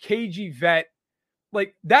 who's this cagey vet.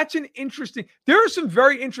 Like, that's an interesting – there are some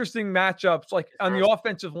very interesting matchups, like, on the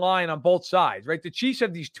offensive line on both sides, right? The Chiefs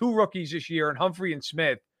have these 2 rookies this year, and Humphrey and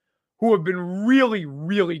Smith, who have been really,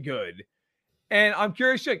 really good. And I'm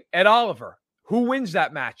curious, like, Ed Oliver, who wins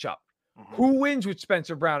that matchup? Mm-hmm. Who wins with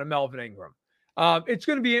Spencer Brown and Melvin Ingram? It's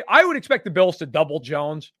going to be – I would expect the Bills to double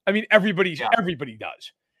Jones. I mean, everybody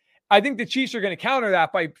does. I think the Chiefs are going to counter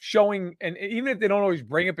that by showing, and even if they don't always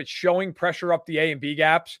bring it, but showing pressure up the A and B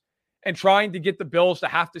gaps and trying to get the Bills to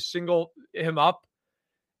have to single him up.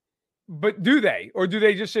 But do they? Or do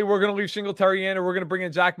they just say, we're going to leave Singletary in, or we're going to bring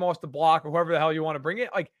in Zach Moss to block, or whoever the hell you want to bring in?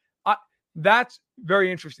 Like, that's very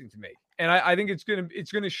interesting to me. And I think it's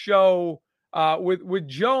going to show with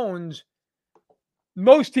Jones,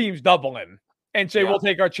 most teams double him and say, we'll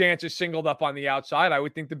take our chances singled up on the outside. I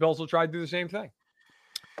would think the Bills will try to do the same thing.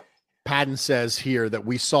 Patton says here that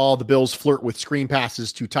we saw the Bills flirt with screen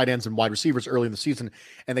passes to tight ends and wide receivers early in the season,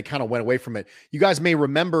 and they kind of went away from it. You guys may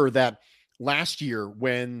remember that last year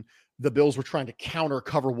when the Bills were trying to counter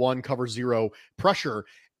cover 1, cover 0 pressure,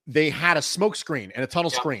 they had a smoke screen and a tunnel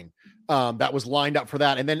screen that was lined up for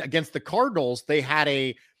that. And then against the Cardinals, they had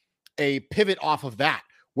a pivot off of that,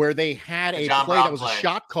 where they had a play that was a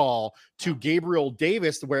shot call to Gabriel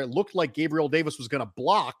Davis, where it looked like Gabriel Davis was going to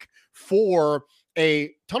block for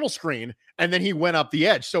a tunnel screen, and then he went up the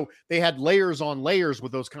edge. So they had layers on layers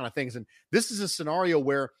with those kind of things. And this is a scenario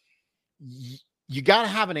where you got to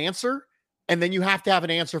have an answer, and then you have to have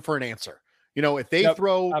an answer for an answer. You know, if they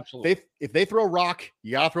if they throw rock,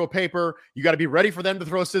 you got to throw paper. You got to be ready for them to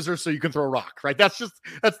throw scissors so you can throw rock, right? That's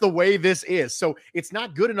the way this is. So it's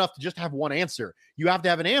not good enough to just have one answer. You have to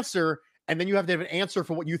have an answer, and then you have to have an answer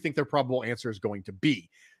for what you think their probable answer is going to be.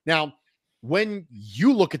 Now, when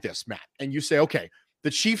you look at this, Matt, and you say, okay, the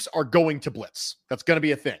Chiefs are going to blitz, that's going to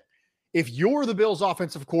be a thing. If you're the Bills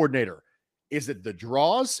offensive coordinator, Is it the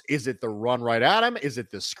draws? Is it the run right at him? Is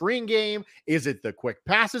it the screen game? Is it the quick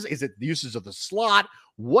passes? Is it the uses of the slot?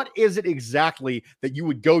 What is it exactly that you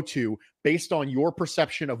would go to based on your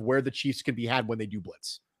perception of where the Chiefs can be had when they do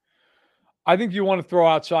blitz? I think you want to throw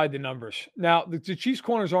outside the numbers. Now, the Chiefs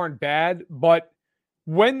corners aren't bad, but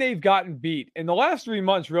when they've gotten beat in the last 3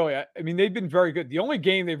 months, really, I mean, they've been very good. The only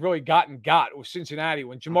game they've really got was Cincinnati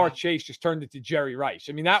when Jamar Chase just turned it to Jerry Rice.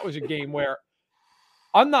 I mean, that was a game where,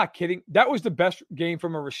 I'm not kidding, that was the best game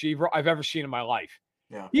from a receiver I've ever seen in my life.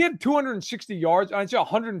 Yeah. He had 260 yards, and I'd say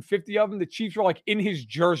 150 of them. The Chiefs were like in his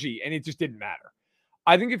jersey, and it just didn't matter.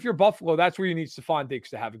 I think if you're Buffalo, that's where you need Stephon Diggs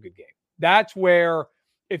to have a good game. That's where,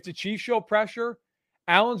 if the Chiefs show pressure,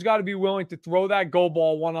 Allen's got to be willing to throw that go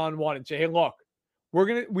ball one-on-one and say, hey, look,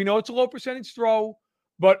 we know it's a low percentage throw,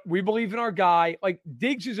 but we believe in our guy. Like,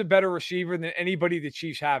 Diggs is a better receiver than anybody the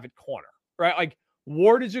Chiefs have at corner, right? Like,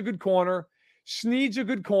 Ward is a good corner. Snead's a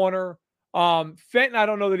good corner. Fenton, I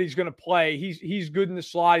don't know that he's going to play. He's good in the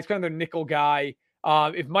slot. He's kind of their nickel guy.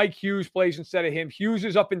 If Mike Hughes plays instead of him, Hughes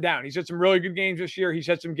is up and down. He's had some really good games this year. He's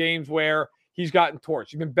had some games where he's gotten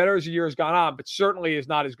torched. He's been better as the year has gone on, but certainly is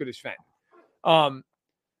not as good as Fenton.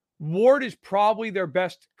 Ward is probably their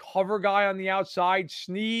best cover guy on the outside.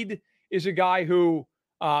 Snead is a guy who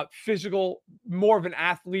physical, more of an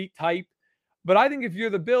athlete type. But I think if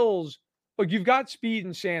you're the Bills, look, you've got speed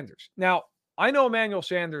and Sanders. Now, I know Emmanuel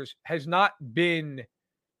Sanders has not been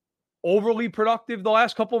overly productive the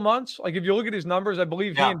last couple of months. Like, if you look at his numbers, I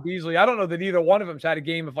believe he and Beasley, I don't know that either one of them's had a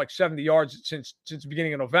game of like 70 yards since the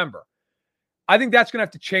beginning of November. I think that's going to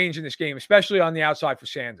have to change in this game, especially on the outside for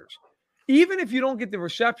Sanders. Even if you don't get the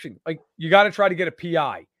reception, like, you got to try to get a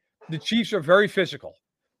PI. The Chiefs are very physical.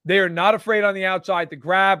 They are not afraid on the outside to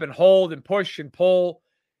grab and hold and push and pull.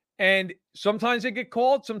 And sometimes they get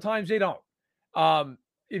called, sometimes they don't.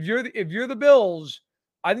 If you're the Bills,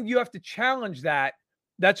 I think you have to challenge that.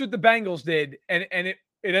 That's what the Bengals did, and it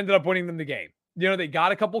ended up winning them the game. You know, they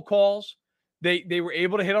got a couple calls. They were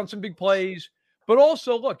able to hit on some big plays. But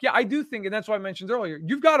also, look, yeah, I do think, and that's why I mentioned earlier,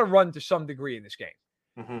 you've got to run to some degree in this game.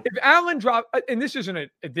 Mm-hmm. If Allen and this isn't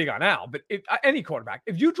a dig on Al, but if any quarterback,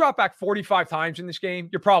 if you drop back 45 times in this game,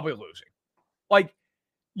 you're probably losing. Like,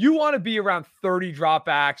 you want to be around 30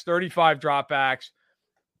 dropbacks, 35 dropbacks.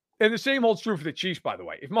 And the same holds true for the Chiefs, by the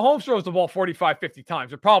way. If Mahomes throws the ball 45, 50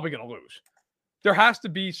 times, they're probably going to lose. There has to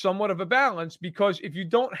be somewhat of a balance, because if you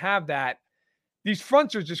don't have that, these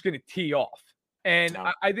fronts are just going to tee off. And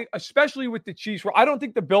I think, especially with the Chiefs, where I don't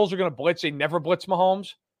think the Bills are going to blitz. They never blitz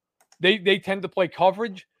Mahomes. They tend to play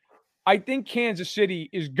coverage. I think Kansas City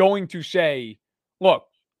is going to say, look,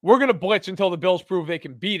 we're going to blitz until the Bills prove they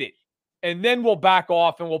can beat it. And then we'll back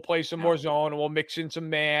off and we'll play some more zone and we'll mix in some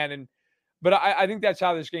man. But I think that's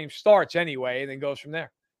how this game starts anyway, and then goes from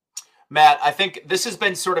there. Matt, I think this has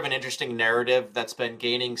been sort of an interesting narrative that's been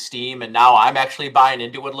gaining steam, and now I'm actually buying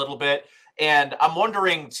into it a little bit. And I'm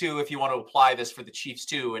wondering, too, if you want to apply this for the Chiefs,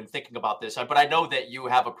 too, and thinking about this. But I know that you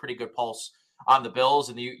have a pretty good pulse on the Bills,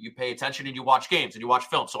 and you pay attention and you watch games and you watch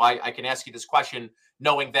film. So I can ask you this question,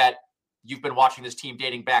 knowing that you've been watching this team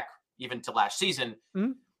dating back even to last season.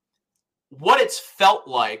 Mm-hmm. What it's felt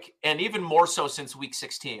like, and even more so since week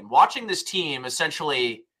 16, watching this team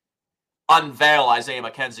essentially unveil Isaiah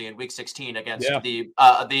McKenzie in week 16 against the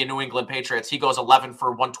New England Patriots. He goes 11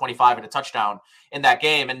 for 125 and a touchdown in that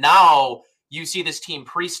game. And now you see this team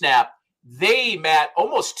pre-snap. They, Matt,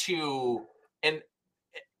 almost to an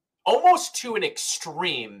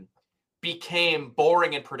extreme, became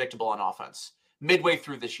boring and predictable on offense midway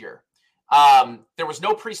through this year. There was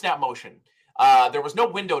no pre-snap motion. There was no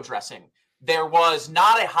window dressing. There was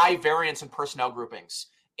not a high variance in personnel groupings.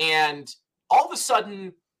 And all of a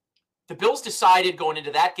sudden, the Bills decided going into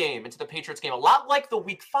that game, into the Patriots game, a lot like the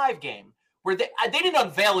week 5 game, where they didn't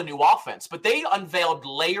unveil a new offense, but they unveiled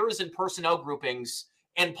layers and personnel groupings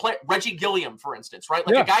and Reggie Gilliam, for instance, right?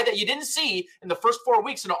 Like a guy that you didn't see in the first 4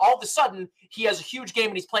 weeks, and all of a sudden he has a huge game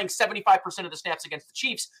and he's playing 75% of the snaps against the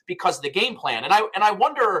Chiefs because of the game plan. And I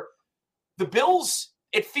wonder, the Bills,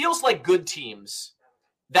 it feels like good teams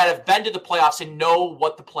that have been to the playoffs and know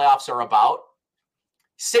what the playoffs are about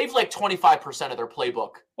save like 25% of their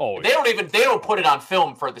playbook. Oh, they don't put it on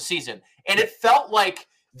film for the season. And it felt like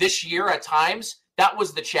this year at times that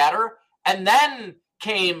was the chatter. And then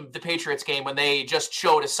came the Patriots game when they just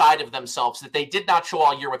showed a side of themselves that they did not show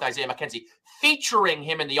all year with Isaiah McKenzie, featuring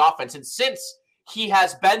him in the offense. And since he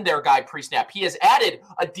has been their guy pre-snap, he has added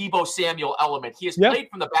a Deebo Samuel element. He has played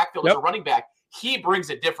from the backfield as a running back. He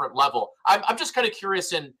brings a different level. I'm just kind of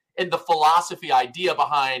curious in the philosophy idea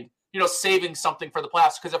behind, saving something for the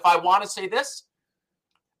playoffs. Because if I want to say this,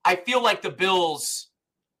 I feel like the Bills,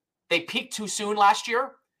 they peaked too soon last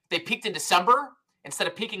year. they peaked in December instead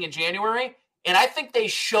of peaking in January. And I think they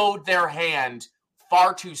showed their hand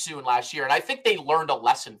far too soon last year. And I think they learned a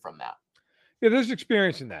lesson from that. Yeah, there's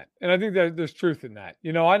experience in that. And I think that there's truth in that.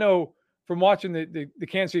 I know from watching the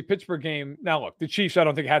Kansas City Pittsburgh game. Now, look, the Chiefs, I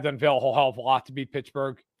don't think had to unveil a whole hell of a lot to beat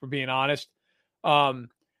Pittsburgh, for being honest. But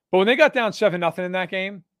when they got down 7-0 in that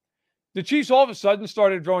game, the Chiefs all of a sudden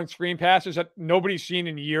started throwing screen passes that nobody's seen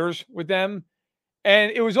in years with them.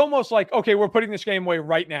 And it was almost like, okay, we're putting this game away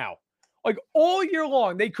right now. Like all year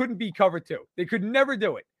long, they couldn't beat cover 2. They could never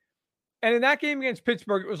do it. And in that game against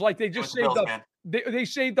Pittsburgh, it was like they just saved up. They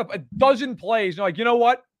saved up a dozen plays. They're like, you know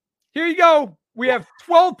what? Here you go. We have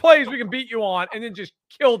 12 plays we can beat you on, and then just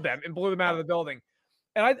killed them and blew them out of the building.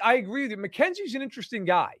 And I agree with you. McKenzie's an interesting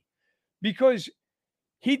guy because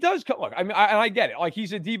he does look. I mean, I get it. Like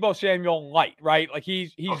he's a Deebo Samuel light, right? Like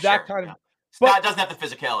he's that kind of. But doesn't have the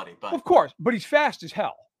physicality, but of course. But he's fast as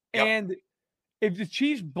hell. Yep. And if the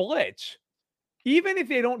Chiefs blitz, even if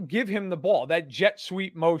they don't give him the ball, that jet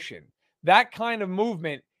sweep motion, that kind of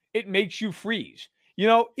movement, it makes you freeze.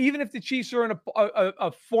 Even if the Chiefs are in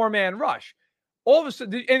a 4-man rush, all of a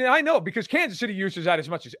sudden, and I know because Kansas City uses that as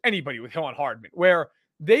much as anybody with Hill and Hardman, where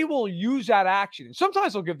they will use that action. And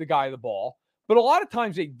sometimes they'll give the guy the ball, but a lot of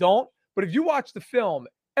times they don't. But if you watch the film,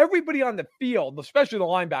 everybody on the field, especially the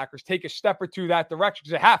linebackers, take a step or two that direction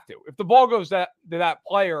because they have to. If the ball goes to that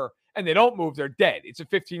player and they don't move, they're dead. It's a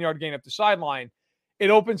 15-yard gain up the sideline. It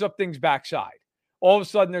opens up things backside. All of a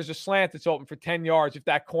sudden, there's a slant that's open for 10 yards if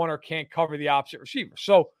that corner can't cover the opposite receiver.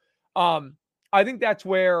 So I think that's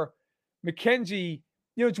where McKenzie,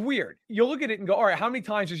 it's weird. You look at it and go, all right, how many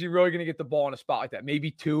times is he really going to get the ball in a spot like that?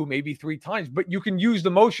 Maybe 2, maybe 3 times. But you can use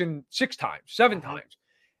the motion 6 times, 7 times.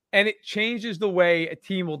 And it changes the way a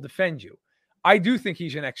team will defend you. I do think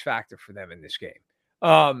he's an X factor for them in this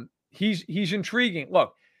game. He's intriguing.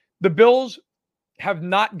 Look, the Bills have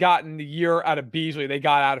not gotten the year out of Beasley they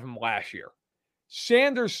got out of him last year.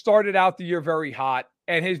 Sanders started out the year very hot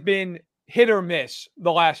and has been hit or miss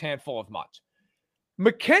the last handful of months.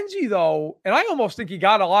 McKenzie, though, and I almost think he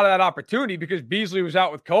got a lot of that opportunity because Beasley was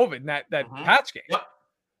out with COVID in that Pats game. Yep.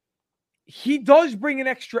 He does bring an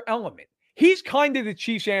extra element. He's kind of the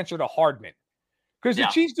Chiefs' answer to Hardman because the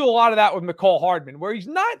Chiefs do a lot of that with McCall Hardman, where he's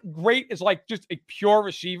not great as like just a pure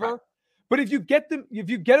receiver. Right. But if you get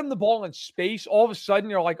him the ball in space, all of a sudden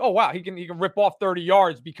you're like, oh wow, he can rip off 30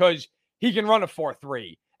 yards because he can run a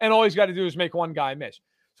 4-3, and all he's got to do is make one guy miss.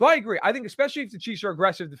 So I agree. I think especially if the Chiefs are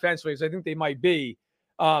aggressive defensively, as I think they might be,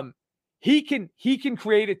 he can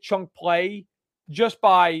create a chunk play just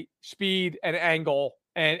by speed and angle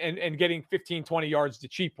and getting 15, 20 yards the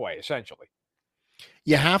cheap way, essentially.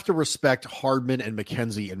 You have to respect Hardman and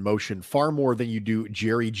McKenzie in motion far more than you do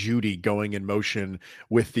Jerry Jeudy going in motion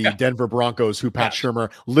with the Denver Broncos, who Pat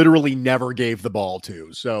Shurmur literally never gave the ball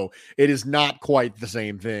to. So it is not quite the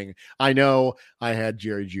same thing. I know I had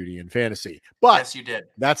Jerry Jeudy in fantasy, but yes, you did.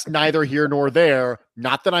 That's neither here nor there.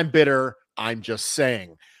 Not that I'm bitter. I'm just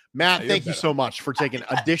saying. Matt, thank you so much for taking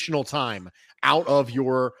additional time out of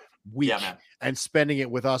your week and spending it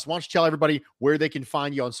with us. Why don't you tell everybody where they can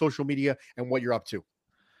find you on social media and what you're up to?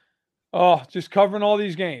 Oh, just covering all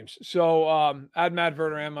these games. So at Matt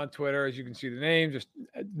Verderame on Twitter, as you can see the name, just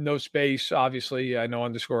no space, obviously, no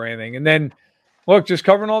underscore anything. And then, look, just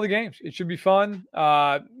covering all the games. It should be fun.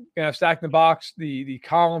 Gonna have Stack in the Box, the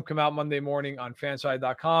column come out Monday morning on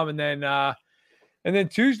FanSided.com. And then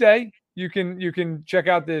Tuesday, you can check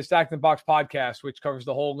out the Stack in the Box podcast, which covers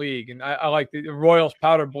the whole league. And I like the Royals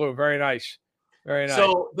powder blue. Very nice. Very nice.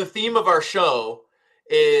 So the theme of our show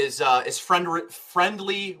is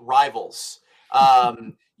friendly rivals.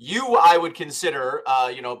 I would consider,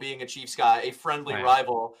 being a Chiefs guy, a friendly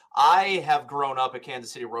rival. I have grown up a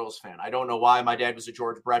Kansas City Royals fan. I don't know why. My dad was a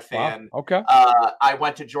George Brett fan. Wow. Okay. I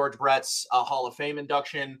went to George Brett's Hall of Fame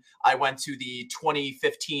induction. I went to the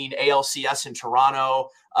 2015 ALCS in Toronto.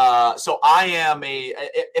 So I am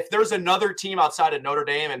if there's another team outside of Notre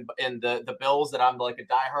Dame and the Bills that I'm like a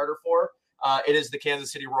dieharder for, it is the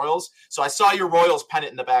Kansas City Royals. So I saw your Royals pennant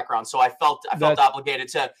in the background. So I felt obligated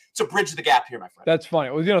to bridge the gap here, my friend. That's funny.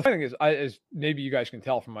 Well, the thing is maybe you guys can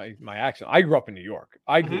tell from my accent. I grew up in New York.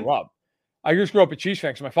 I just grew up a Chiefs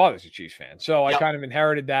fan because my father's a Chiefs fan. So I kind of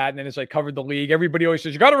inherited that. And then as I covered the league, everybody always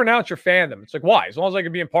says, you got to renounce your fandom. It's like, why? As long as I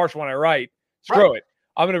can be impartial when I write, screw it.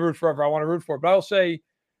 I'm going to root for whoever I want to root for. But I'll say,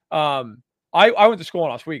 I went to school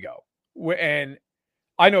in Oswego, and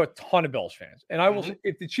I know a ton of Bills fans. And I will say,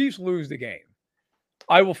 if the Chiefs lose the game,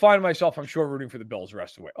 I will find myself, I'm sure, rooting for the Bills the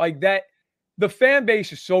rest of the way. Like that, the fan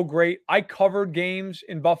base is so great. I covered games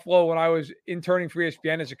in Buffalo when I was interning for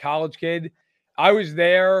ESPN as a college kid. I was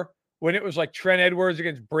there when it was like Trent Edwards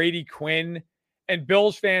against Brady Quinn. and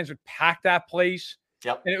Bills fans would pack that place.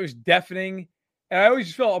 Yep. And it was deafening. And I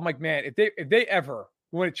always felt, I'm like, man, if they ever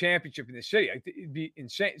win a championship in this city, it'd be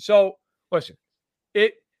insane. So listen,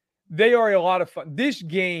 they are a lot of fun. This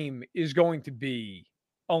game is going to be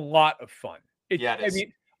a lot of fun. It is. I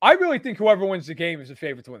mean, I really think whoever wins the game is the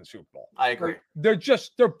favorite to win the Super Bowl. I agree. They're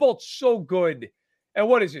both so good. And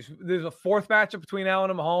what is this? There's a fourth matchup between Allen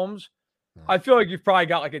and Mahomes. I feel like you've probably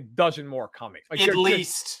got like a dozen more coming. Like at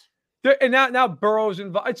least. And now Burrow's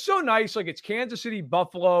involved. It's so nice. Like it's Kansas City,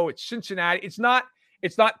 Buffalo, it's Cincinnati. It's not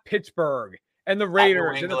Pittsburgh and the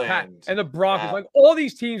Raiders and the Broncos. Yeah. Like all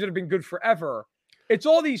these teams that have been good forever. It's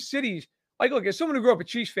all these cities. Like, look, as someone who grew up a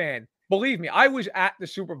Chiefs fan, believe me, I was at the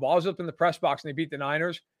Super Bowl. I was up in the press box and they beat the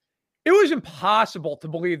Niners. It was impossible to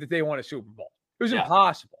believe that they won a Super Bowl. It was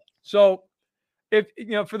impossible. So if,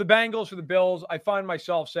 for the Bengals, for the Bills, I find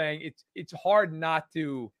myself saying it's hard not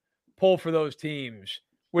to pull for those teams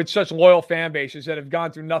with such loyal fan bases that have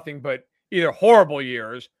gone through nothing but either horrible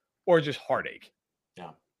years or just heartache.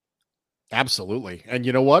 Yeah, absolutely. And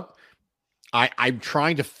you know what? I'm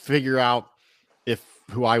trying to figure out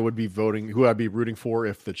who I'd be rooting for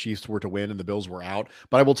if the Chiefs were to win and the Bills were out.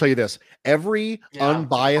 But I will tell you this, every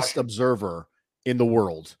unbiased observer in the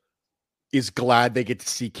world is glad they get to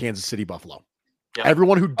see Kansas City, Buffalo. Yep.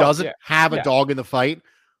 Everyone who doesn't have a dog in the fight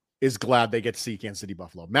is glad they get to see Kansas City,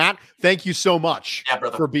 Buffalo. Matt, thank you so much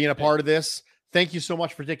for being a part of this. Thank you so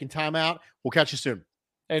much for taking time out. We'll catch you soon.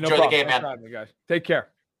 Hey, no Enjoy problem. The game, man. Thanks for having me, guys. Take care.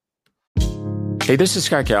 Hey, this is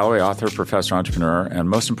Scott Galloway, author, professor, entrepreneur, and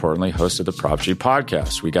most importantly, host of the Prop G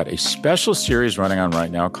podcast. We got a special series running on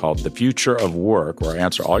right now called The Future of Work, where I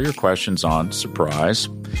answer all your questions on, surprise,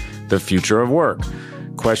 the future of work.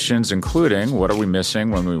 Questions including, what are we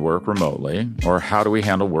missing when we work remotely? Or how do we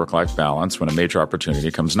handle work-life balance when a major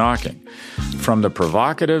opportunity comes knocking? From the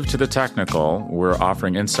provocative to the technical, we're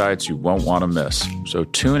offering insights you won't want to miss. So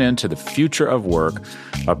tune in to The Future of Work,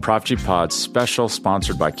 a Prop G Pod special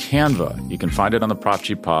sponsored by Canva. You can find it on the Prop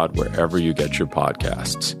G Pod wherever you get your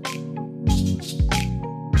podcasts.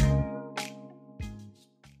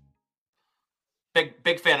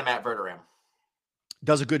 Big fan of Matt Verderame.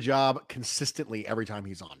 Does a good job consistently every time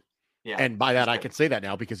he's on. Yeah. And by that, I can say that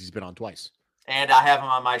now because he's been on twice. And I have him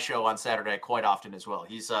on my show on Saturday quite often as well.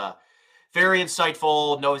 He's very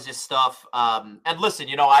insightful, knows his stuff. And listen,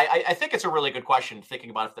 I think it's a really good question thinking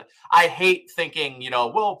about it. I hate thinking,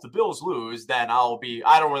 well, if the Bills lose, then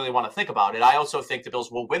I don't really want to think about it. I also think the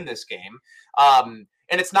Bills will win this game. And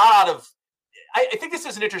it's not out of, I think this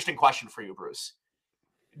is an interesting question for you, Bruce.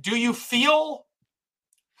 Do you feel,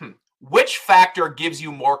 which factor gives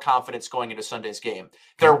you more confidence going into Sunday's game?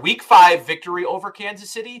 Their Week 5 victory over Kansas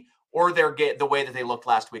City or the way that they looked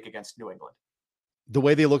last week against New England? The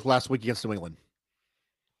way they looked last week against New England.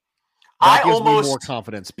 That gives me more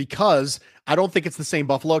confidence because I don't think it's the same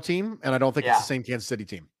Buffalo team, and I don't think it's the same Kansas City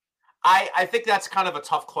team. I think that's kind of a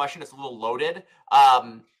tough question. It's a little loaded.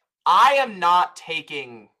 I am not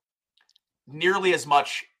taking nearly as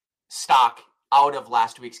much stock out of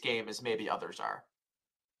last week's game as maybe others are.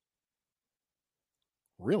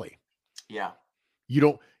 Really? Yeah.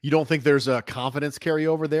 You don't think there's a confidence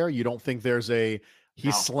carryover there? You don't think there's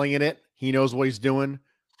he's slinging it? He knows what he's doing.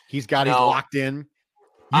 He's locked in.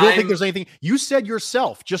 You don't think there's anything? You said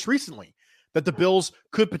yourself just recently that the Bills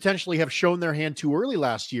could potentially have shown their hand too early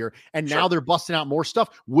last year, and now they're busting out more stuff.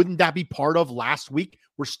 Wouldn't that be part of last week?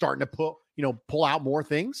 We're starting to pull out more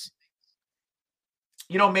things.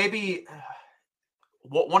 Maybe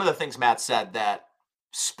one of the things Matt said that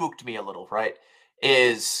spooked me a little, right,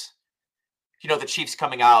 is the Chiefs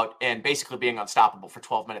coming out and basically being unstoppable for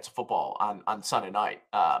 12 minutes of football on Sunday night.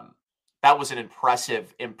 That was an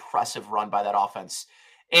impressive run by that offense.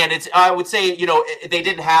 And I would say, they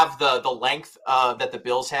didn't have the length that the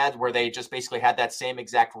Bills had, where they just basically had that same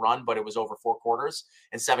exact run, but it was over 4 quarters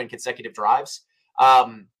and 7 consecutive drives.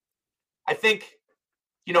 I think,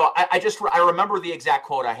 I remember the exact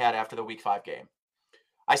quote I had after the Week 5 game.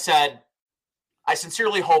 I said, I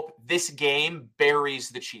sincerely hope this game buries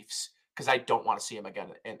the Chiefs because I don't want to see them again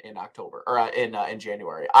in October or in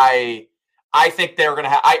January. I think they're going to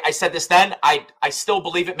have, I said this then, I still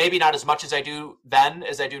believe it, maybe not as much as I do then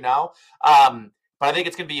as I do now. But I think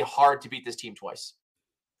it's going to be hard to beat this team twice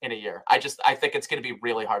in a year. I think it's going to be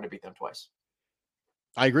really hard to beat them twice.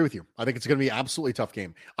 I agree with you. I think it's going to be an absolutely tough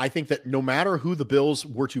game. I think that no matter who the Bills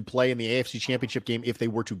were to play in the AFC Championship game, if they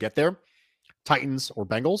were to get there, Titans or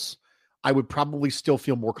Bengals, I would probably still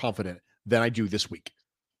feel more confident than I do this week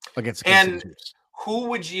against the Kansas City Chiefs. Who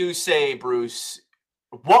would you say, Bruce,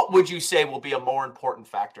 what would you say will be a more important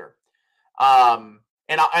factor? And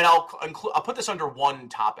I'll put this under one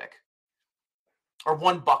topic or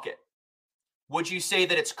one bucket. would you say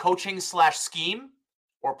that it's coaching / scheme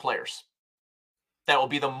or players that will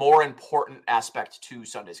be the more important aspect to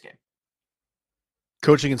Sunday's game?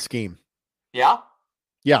 Coaching and scheme. Yeah?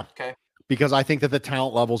 Yeah. Okay. Because I think that the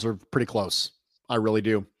talent levels are pretty close. I really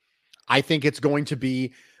do. I think it's going to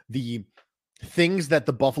be the things that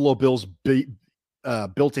the Buffalo Bills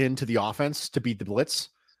built into the offense to beat the blitz.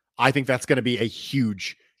 I think that's going to be a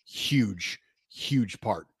huge, huge, huge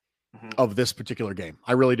part of this particular game.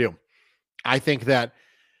 I really do. I think that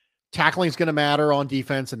tackling is going to matter on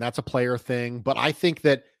defense, and that's a player thing. But I think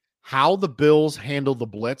that how the Bills handle the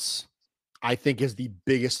blitz, I think, is the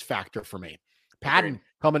biggest factor for me. Patton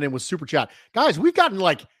coming in with super chat. Guys, we've gotten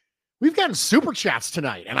super chats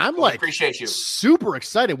tonight, and I'm appreciate you. Super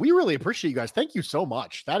excited. We really appreciate you guys. Thank you so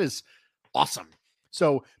much. That is awesome.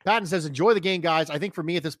 So Patton says, enjoy the game, guys. I think for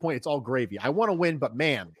me at this point, it's all gravy. I want to win, but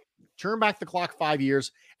man, turn back the clock 5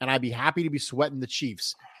 years, and I'd be happy to be sweating the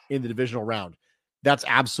Chiefs in the divisional round. That's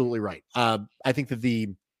absolutely right. I think that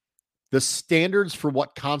the standards for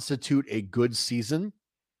what constitute a good season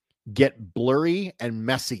get blurry and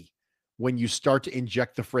messy when you start to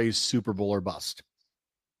inject the phrase Super Bowl or bust.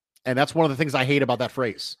 And that's one of the things I hate about that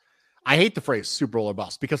phrase. I hate the phrase Super Bowl or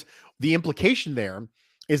bust because the implication there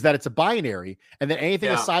is that it's a binary and that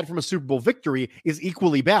anything aside from a Super Bowl victory is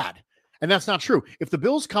equally bad. And that's not true. If the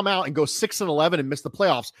Bills come out and go 6-11 and miss the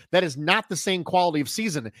playoffs, that is not the same quality of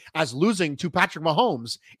season as losing to Patrick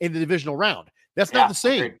Mahomes in the divisional round. That's not the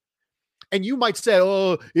same. Agreed. And you might say,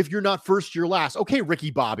 oh, if you're not first, you're last. Okay,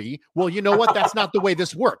 Ricky Bobby. Well, you know what? That's not the way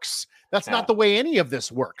this works. That's not the way any of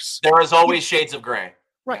this works. There is always shades of gray.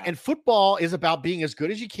 Right. Yeah. And football is about being as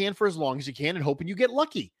good as you can for as long as you can and hoping you get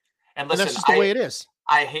lucky. And listen, that's just the way it is.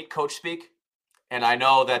 I hate coach speak. And I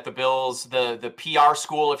know that the Bills, the PR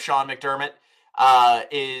school of Sean McDermott,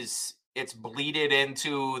 it's bleeded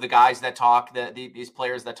into the guys that talk, these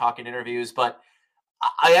players that talk in interviews. But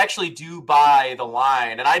I actually do buy the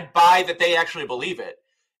line, and I buy that they actually believe it,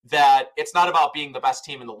 that it's not about being the best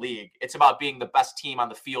team in the league. It's about being the best team on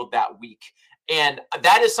the field that week. And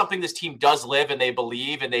that is something this team does live and they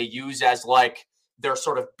believe and they use as like their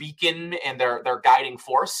sort of beacon and their guiding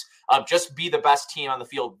force. Just be the best team on the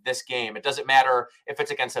field this game. It doesn't matter if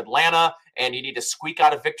it's against Atlanta and you need to squeak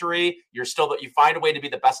out a victory. You find a way to be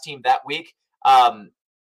the best team that week.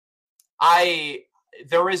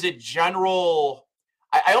 There is a general,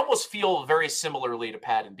 I almost feel very similarly to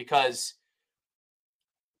Patton because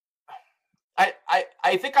I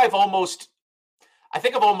think I've almost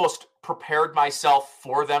prepared myself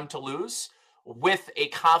for them to lose with a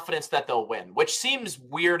confidence that they'll win, which seems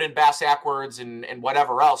weird and bass-backwards and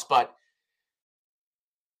whatever else. But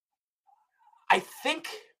I think,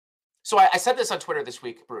 so I said this on Twitter this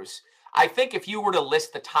week, Bruce, I think if you were to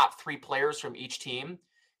list the top 3 players from each team,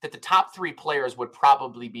 that the top 3 players would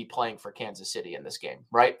probably be playing for Kansas City in this game,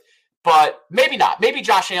 right? But maybe not. Maybe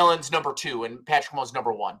Josh Allen's number 2 and Patrick Mahomes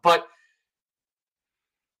number 1. But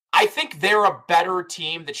I think they're a better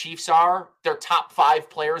team. The Chiefs are. Their top 5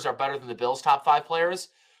 players are better than the Bills' top 5 players.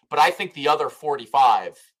 But I think the other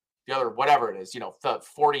 45, the other whatever it is, the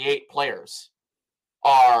 48 players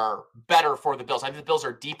are better for the Bills. I think the Bills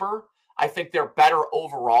are deeper. I think they're better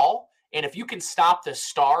overall. And if you can stop the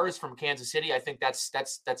stars from Kansas City, I think that's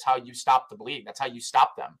how you stop the bleeding. That's how you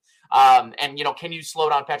stop them. And can you slow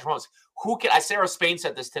down Patrick Mahomes? Sarah Spain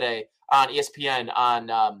said this today on ESPN on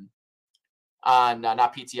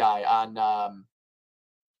not PTI, on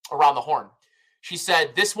Around the Horn. She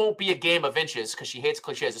said, this won't be a game of inches because she hates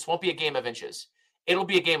cliches. This won't be a game of inches. It'll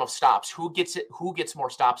be a game of stops. Who gets more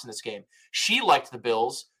stops in this game? She liked the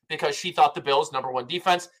Bills because she thought the Bills, number 1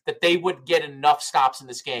 defense, that they would get enough stops in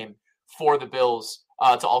this game for the Bills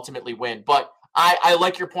to ultimately win. But I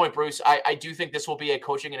like your point, Bruce. I do think this will be a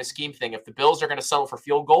coaching and a scheme thing. If the Bills are going to settle for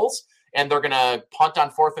field goals and they're going to punt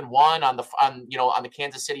on 4th and 1 on the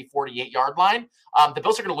Kansas City 48-yard line, the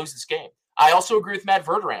Bills are going to lose this game. I also agree with Matt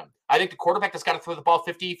Verderame. I think the quarterback that's got to throw the ball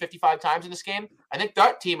 50, 55 times in this game, I think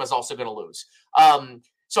that team is also going to lose.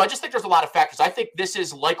 So I just think there's a lot of factors. I think this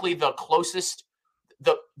is likely the closest,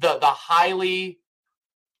 this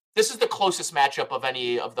is the closest matchup of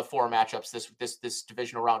any of the 4 matchups this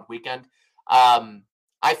divisional round weekend.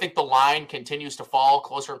 I think the line continues to fall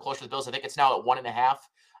closer and closer to the Bills. I think it's now at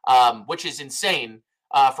 1.5, which is insane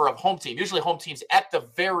for a home team. Usually home teams at the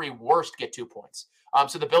very worst get 2 points.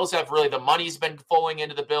 So the Bills have the money's been flowing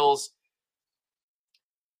into the Bills.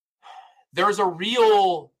 There's a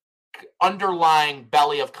real underlying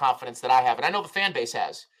belly of confidence that I have, and I know the fan base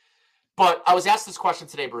has. But I was asked this question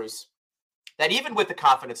today, Bruce, that even with the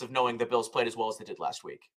confidence of knowing the Bills played as well as they did last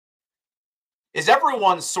week, is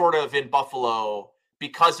everyone sort of in Buffalo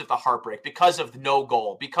because of the heartbreak, because of no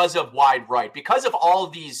goal, because of wide right, because of all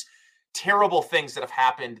of these terrible things that have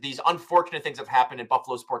happened, these unfortunate things that have happened in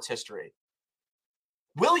Buffalo sports history.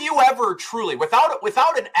 Will you ever truly,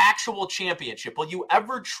 without an actual championship, will you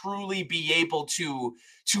ever truly be able to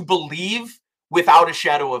believe without a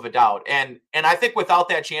shadow of a doubt? And I think without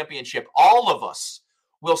that championship, all of us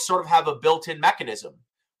will sort of have a built-in mechanism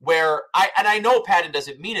where I know Patton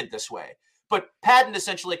doesn't mean it this way, but Patton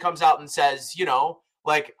essentially comes out and says,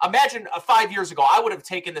 like, imagine 5 years ago, I would have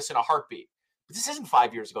taken this in a heartbeat. But this isn't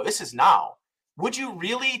 5 years ago. This is now. Could you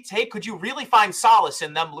really find solace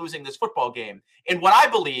in them losing this football game in what I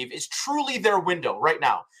believe is truly their window right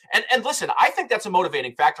now? And listen, I think that's a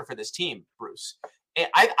motivating factor for this team, Bruce. And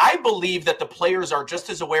I believe that the players are just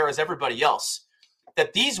as aware as everybody else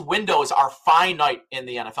that these windows are finite in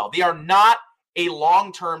the NFL. They are not a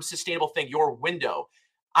long-term sustainable thing, your window.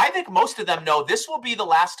 I think most of them know this will be the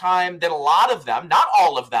last time that a lot of them, not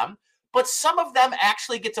all of them, but some of them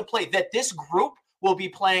actually get to play, that this group will be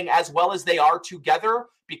playing as well as they are together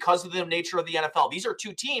because of the nature of the NFL. These are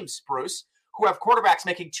two teams, Bruce, who have quarterbacks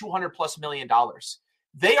making $200+ million.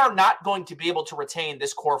 They are not going to be able to retain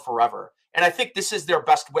this core forever. And I think this is their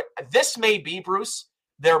best. This may be, Bruce,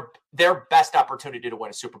 their best opportunity to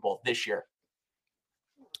win a Super Bowl this year.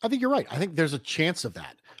 I think you're right. I think there's a chance of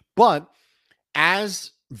that. But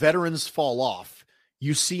as veterans fall off,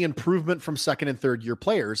 you see improvement from second and third year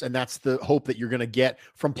players. And that's the hope that you're going to get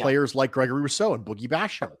from players like Gregory Rousseau and Boogie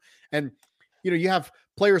Basham. And, you have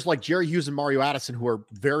players like Jerry Hughes and Mario Addison, who are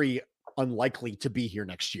very unlikely to be here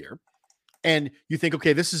next year. And you think,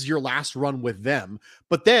 okay, this is your last run with them.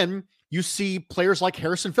 But then you see players like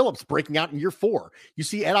Harrison Phillips breaking out in year 4. You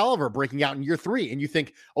see Ed Oliver breaking out in year 3. And you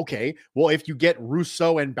think, okay, well, if you get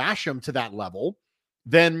Rousseau and Basham to that level,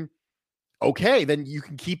 then okay, then you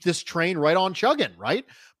can keep this train right on chugging, right?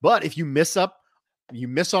 But if you miss on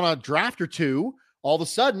a draft or two, all of a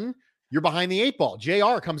sudden you're behind the 8 ball.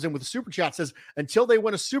 JR comes in with a super chat, says, until they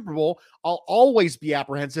win a Super Bowl, I'll always be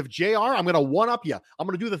apprehensive. JR, I'm going to one-up you. I'm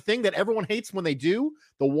going to do the thing that everyone hates when they do,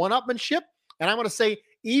 the one-upmanship. And I'm going to say,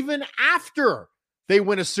 even after they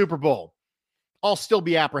win a Super Bowl, I'll still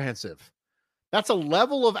be apprehensive. That's a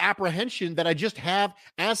level of apprehension that I just have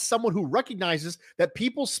as someone who recognizes that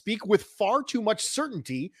people speak with far too much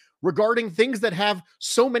certainty regarding things that have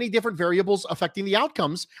so many different variables affecting the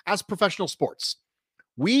outcomes as professional sports.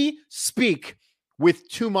 We speak with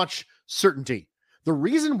too much certainty. The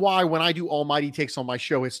reason why when I do Almighty Takes on my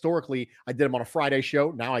show, historically, I did them on a Friday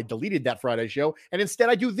show. Now I deleted that Friday show. And instead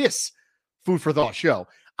I do this Food for Thought show.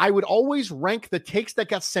 I would always rank the takes that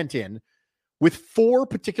got sent in with 4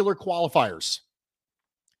 particular qualifiers: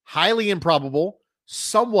 highly improbable,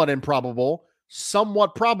 somewhat probable,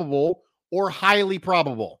 or highly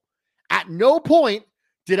probable. At no point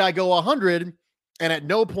did I go 100, and at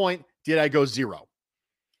no point did I go 0.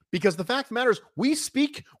 Because the fact of the matter is, we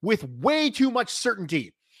speak with way too much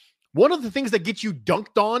certainty. One of the things that gets you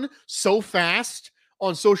dunked on so fast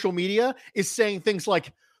on social media is saying things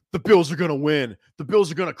like, the Bills are going to win. The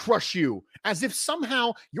Bills are going to crush you. As if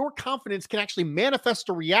somehow your confidence can actually manifest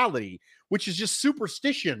a reality, which is just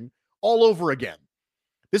superstition all over again.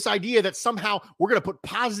 This idea that somehow we're going to put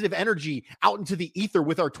positive energy out into the ether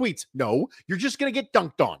with our tweets. No, you're just going to get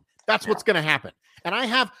dunked on. That's what's going to happen. And I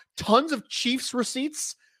have tons of Chiefs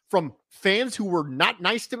receipts from fans who were not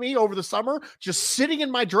nice to me over the summer, just sitting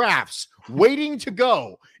in my drafts, waiting to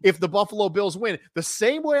go if the Buffalo Bills win, the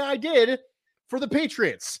same way I did for the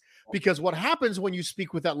Patriots. Because what happens when you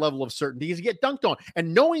speak with that level of certainty is you get dunked on.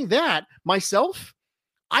 And knowing that myself,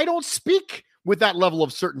 I don't speak with that level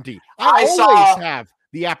of certainty. I always have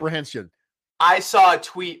the apprehension. I saw a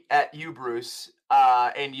tweet at you, Bruce,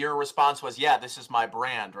 and your response was, yeah, this is my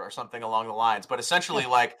brand, or something along the lines. But essentially,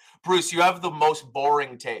 like, Bruce, you have the most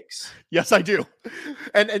boring takes. Yes, I do.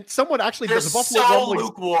 And someone actually does the Buffalo Rumblings,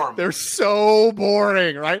 lukewarm. They're so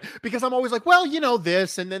boring, right? Because I'm always like, well,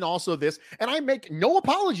 this, and then also this. And I make no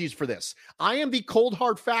apologies for this. I am the cold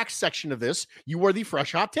hard facts section of this. You are the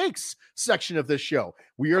fresh hot takes section of this show.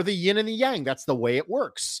 We are the yin and the yang. That's the way it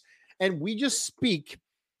works. And we just speak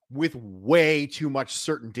with way too much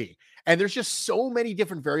certainty. And there's just so many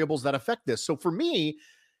different variables that affect this. So for me,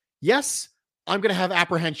 yes, I'm going to have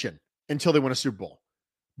apprehension until they win a Super Bowl.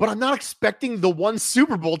 But I'm not expecting the one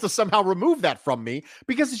Super Bowl to somehow remove that from me,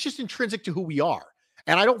 because it's just intrinsic to who we are.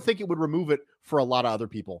 And I don't think it would remove it for a lot of other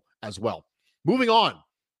people as well. Moving on,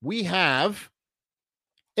 we have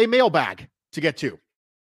a mailbag to get to.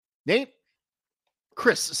 Nate,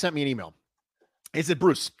 Chris sent me an email. He said,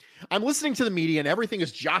 Bruce, I'm listening to the media and everything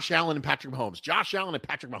is Josh Allen and Patrick Mahomes. Josh Allen and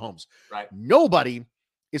Patrick Mahomes. Right. Nobody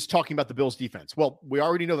is talking about the Bills defense. Well, we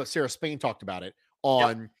already know that Sarah Spain talked about it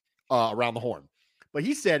on around the horn. But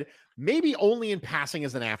he said maybe only in passing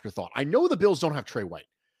as an afterthought. I know the Bills don't have Trey White,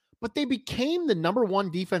 but they became the number one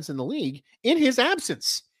defense in the league in his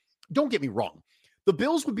absence. Don't get me wrong. The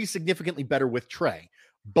Bills would be significantly better with Trey,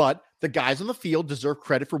 but the guys on the field deserve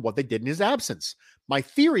credit for what they did in his absence. My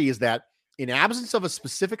theory is that in absence of a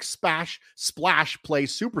specific splash play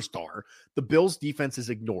superstar, the Bills defense is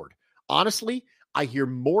ignored. Honestly, I hear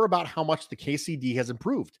more about how much the KCD has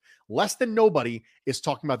improved. Less than nobody is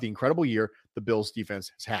talking about the incredible year the Bills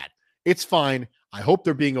defense has had. It's fine. I hope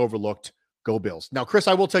they're being overlooked. Go Bills. Now, Chris,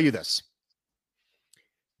 I will tell you this.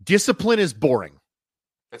 Discipline is boring.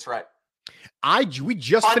 That's right. We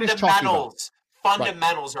just finished talking about.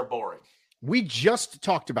 Fundamentals are boring. We just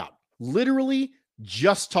talked about, literally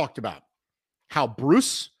just talked about how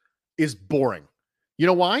Bruce is boring. You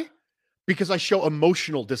know why? Because I show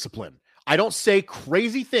emotional discipline. I don't say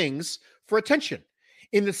crazy things for attention.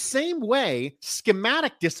 In the same way,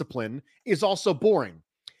 schematic discipline is also boring.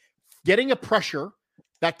 Getting a pressure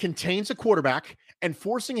that contains a quarterback and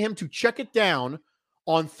forcing him to check it down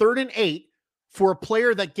on 3rd and 8 for a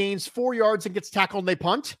player that gains 4 yards and gets tackled and they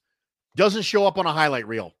punt doesn't show up on a highlight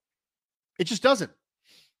reel. It just doesn't.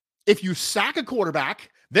 If you sack a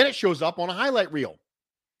quarterback, then it shows up on a highlight reel.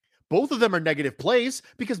 Both of them are negative plays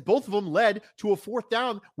because both of them led to a 4th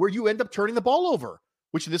down where you end up turning the ball over,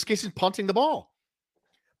 which in this case is punting the ball.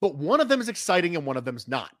 But one of them is exciting and one of them is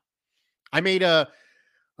not. I made a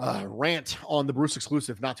rant on the Bruce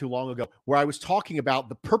exclusive not too long ago where I was talking about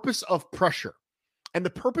the purpose of pressure. And the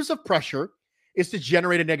purpose of pressure is to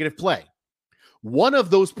generate a negative play. One of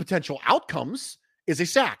those potential outcomes is a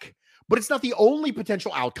sack, but it's not the only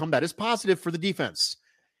potential outcome that is positive for the defense.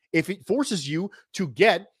 If it forces you to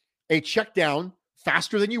get a check down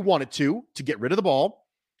faster than you want it to get rid of the ball,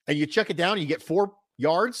 and you check it down and you get 4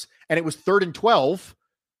 yards and it was 3rd and 12,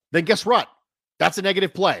 then guess what? That's a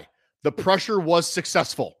negative play. The pressure was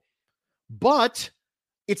successful, but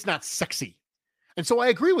it's not sexy. And so I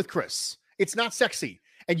agree with Chris. It's not sexy.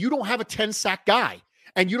 And you don't have a 10 sack guy,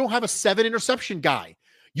 and you don't have a 7 interception guy.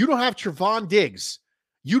 You don't have Trevon Diggs.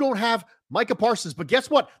 You don't have Micah Parsons. But guess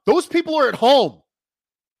what? Those people are at home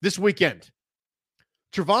this weekend.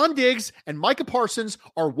 Trevon Diggs and Micah Parsons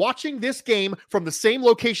are watching this game from the same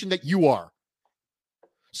location that you are.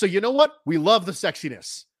 So you know what? We love the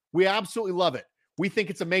sexiness. We absolutely love it. We think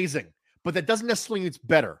it's amazing, but that doesn't necessarily mean it's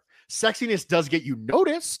better. Sexiness does get you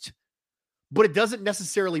noticed, but it doesn't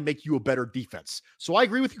necessarily make you a better defense. So I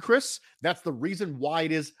agree with you, Chris. That's the reason why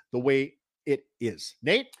it is the way it is.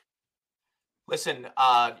 Nate? Listen,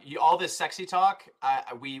 all this sexy talk,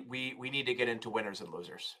 we need to get into winners and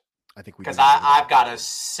losers. I think we because I've got a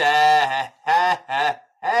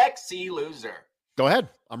sexy loser. Go ahead.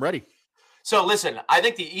 I'm ready. So listen, I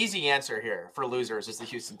think the easy answer here for losers is the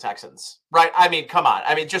Houston Texans, right? I mean, come on.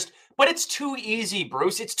 I mean, but it's too easy,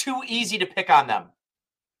 Bruce. It's too easy to pick on them.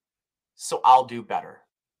 So I'll do better.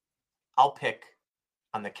 I'll pick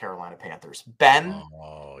on the Carolina Panthers. Ben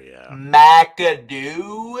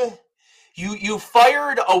McAdoo. You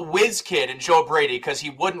fired a whiz kid in Joe Brady because he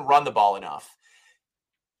wouldn't run the ball enough.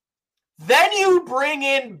 Then you bring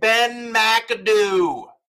in Ben McAdoo.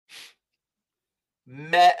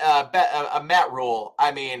 Matt Rule.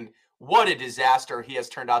 I mean, what a disaster he has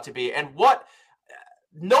turned out to be. And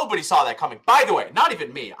nobody saw that coming. By the way, not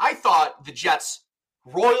even me. I thought the Jets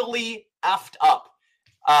royally effed up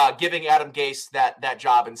giving Adam Gase that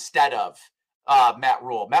job instead of Matt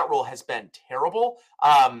Rule. Matt Rule has been terrible.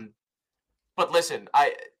 But listen,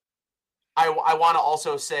 I want to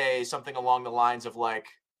also say something along the lines of like,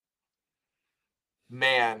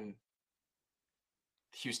 man,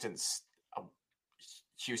 Houston.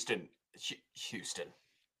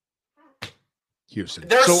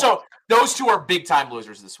 Those two are big time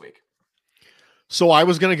losers this week. So I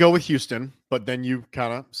was going to go with Houston, but then you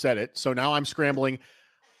kind of said it. So now I'm scrambling.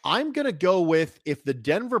 I'm going to go with if the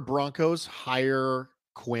Denver Broncos hire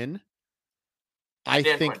Quinn, I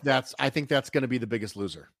think that's going to be the biggest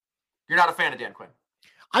loser. You're not a fan of Dan Quinn?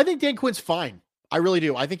 I think Dan Quinn's fine. I really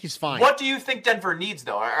do. I think he's fine. What do you think Denver needs,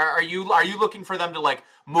 though? Are you looking for them to like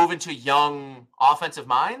move into young offensive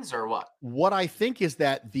minds or what? What I think is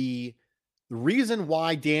that the reason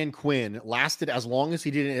why Dan Quinn lasted as long as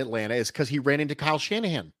he did in Atlanta is because he ran into Kyle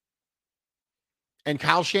Shanahan. And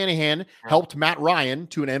Kyle Shanahan helped Matt Ryan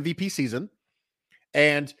to an MVP season.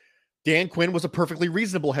 And Dan Quinn was a perfectly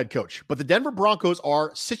reasonable head coach. But the Denver Broncos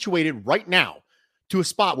are situated right now to a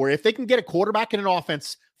spot where if they can get a quarterback and an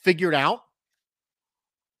offense figured out,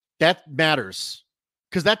 that matters.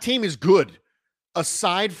 Because that team is good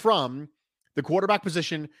aside from the quarterback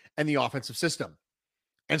position and the offensive system.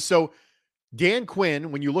 And so Dan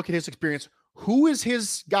Quinn, when you look at his experience, Who is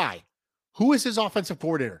his guy? Who is his offensive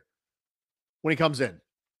coordinator when he comes in?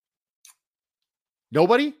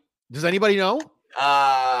 Nobody? Does anybody know?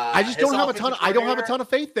 I just don't have a ton. I don't have a ton of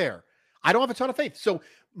faith there. I don't have a ton of faith. So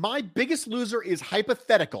my biggest loser is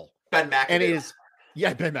hypothetical. Ben McAdoo. And it is,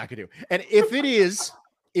 Ben McAdoo. And if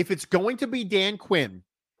it's going to be Dan Quinn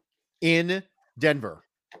in Denver,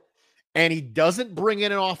 and he doesn't bring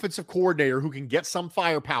in an offensive coordinator who can get some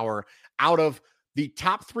firepower out of the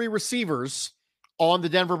top 3 receivers on the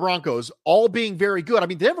Denver Broncos, all being very good. I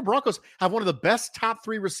mean, the Denver Broncos have one of the best top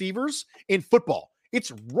 3 receivers in football.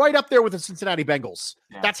 It's right up there with the Cincinnati Bengals.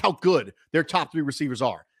 Yeah. That's how good their top 3 receivers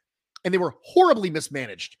are. And they were horribly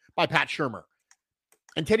mismanaged by Pat Shurmur.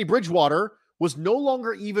 And Teddy Bridgewater was no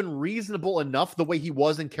longer even reasonable enough the way he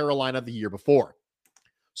was in Carolina the year before.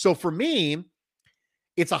 So for me,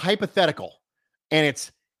 it's a hypothetical. And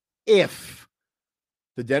it's if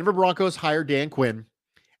the Denver Broncos hire Dan Quinn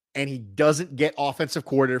and he doesn't get offensive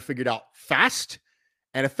coordinator figured out fast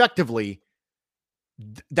and effectively,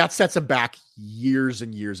 that sets him back years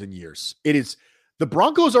and years and years. It is the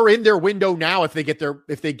Broncos are in their window now if they get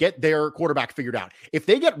their quarterback figured out. If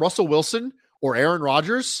they get Russell Wilson or Aaron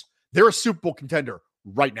Rodgers, they're a Super Bowl contender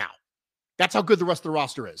right now. That's how good the rest of the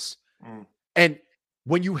roster is. Mm. And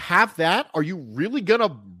when you have that, are you really going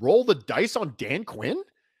to roll the dice on Dan Quinn?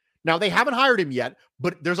 Now, they haven't hired him yet,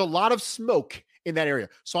 but there's a lot of smoke in that area.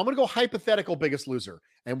 So I'm going to go hypothetical biggest loser,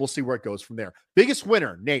 and we'll see where it goes from there. Biggest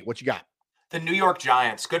winner, Nate, what you got? The New York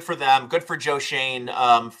Giants. Good for them. Good for Joe Shane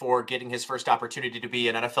for getting his first opportunity to be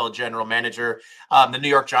an NFL general manager. The New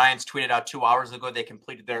York Giants tweeted out 2 hours ago they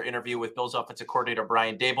completed their interview with Bills offensive coordinator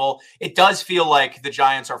Brian Daboll. It does feel like the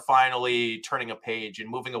Giants are finally turning a page and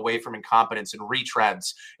moving away from incompetence and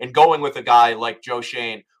retreads and going with a guy like Joe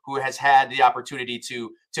Shane, who has had the opportunity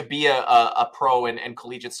to be a pro and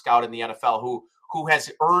collegiate scout in the NFL, who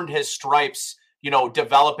has earned his stripes,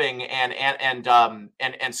 developing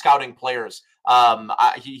and scouting players.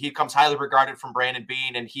 He comes highly regarded from Brandon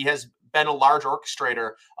Beane, and he has been a large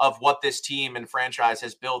orchestrator of what this team and franchise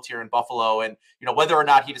has built here in Buffalo. And, whether or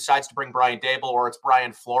not he decides to bring Brian Daboll or it's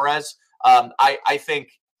Brian Flores, I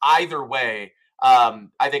think either way,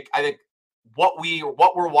 I think what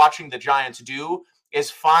we're watching the Giants do is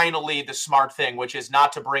finally the smart thing, which is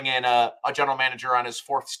not to bring in a general manager on his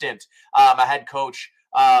 4th stint, a head coach,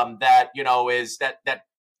 that is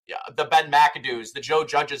the Ben McAdoos, the Joe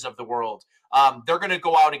Judges of the world. They're going to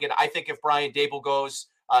go out again. I think if Brian Daboll goes,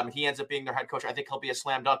 he ends up being their head coach, I think he'll be a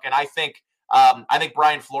slam dunk. And I think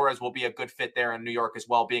Brian Flores will be a good fit there in New York as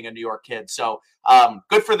well, being a New York kid. So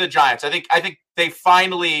good for the Giants. I think they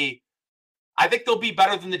finally, I think they'll be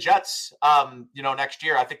better than the Jets, next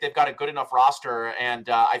year. I think they've got a good enough roster, and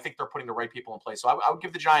I think they're putting the right people in place. So I would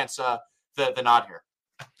give the Giants the nod here.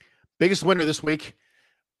 Biggest winner this week,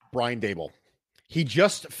 Brian Daboll. He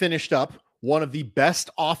just finished up one of the best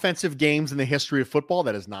offensive games in the history of football.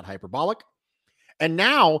 That is not hyperbolic. And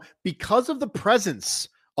now, because of the presence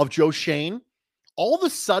of Joe Shane, all of a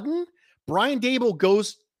sudden, Brian Daboll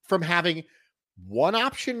goes from having one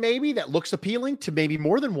option maybe that looks appealing to maybe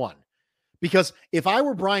more than one. Because if I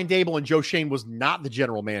were Brian Daboll and Joe Shane was not the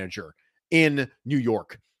general manager in New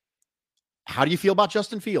York, how do you feel about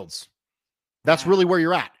Justin Fields? That's really where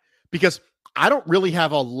you're at. Because I don't really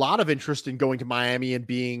have a lot of interest in going to Miami and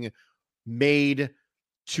being made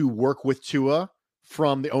to work with Tua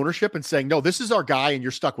from the ownership and saying, no, this is our guy and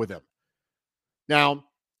you're stuck with him. Now,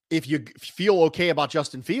 if you feel okay about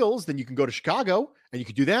Justin Fields, then you can go to Chicago and you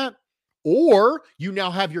could do that. Or you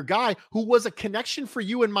now have your guy who was a connection for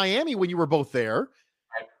you in Miami when you were both there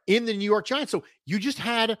in the New York Giants. So you just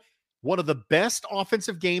had one of the best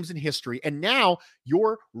offensive games in history. And now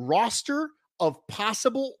your roster of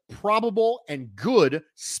possible, probable, and good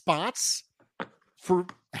spots for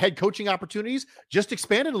head coaching opportunities just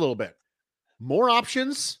expanded a little bit. More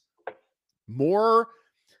options, more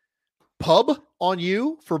pub on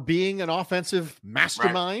you for being an offensive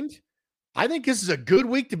mastermind. Right. I think this is a good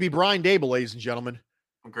week to be Brian Daboll, ladies and gentlemen.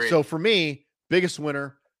 Agreed. So for me, biggest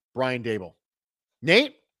winner, Brian Daboll.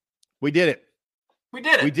 Nate, we did it. We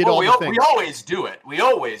did it. We did all the things. We always do it. We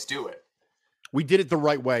always do it. We did it the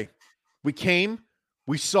right way. We came,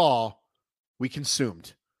 we saw, we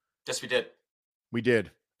consumed. Yes, we did. We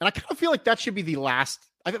did. And I kind of feel like that should be the last.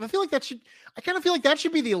 I kind of feel like that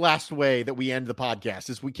should be the last way that we end the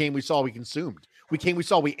podcast is we came, we saw, we consumed. We came, we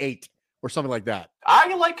saw, we ate, or something like that.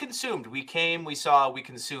 I like consumed. We came, we saw, we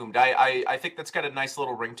consumed. I think that's got a nice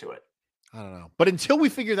little ring to it. I don't know. But until we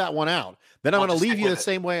figure that one out, then I'm going to leave you the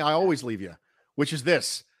same way I always leave you, which is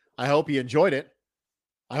this. I hope you enjoyed it.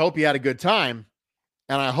 I hope you had a good time.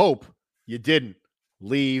 And I hope you didn't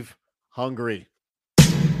leave hungry.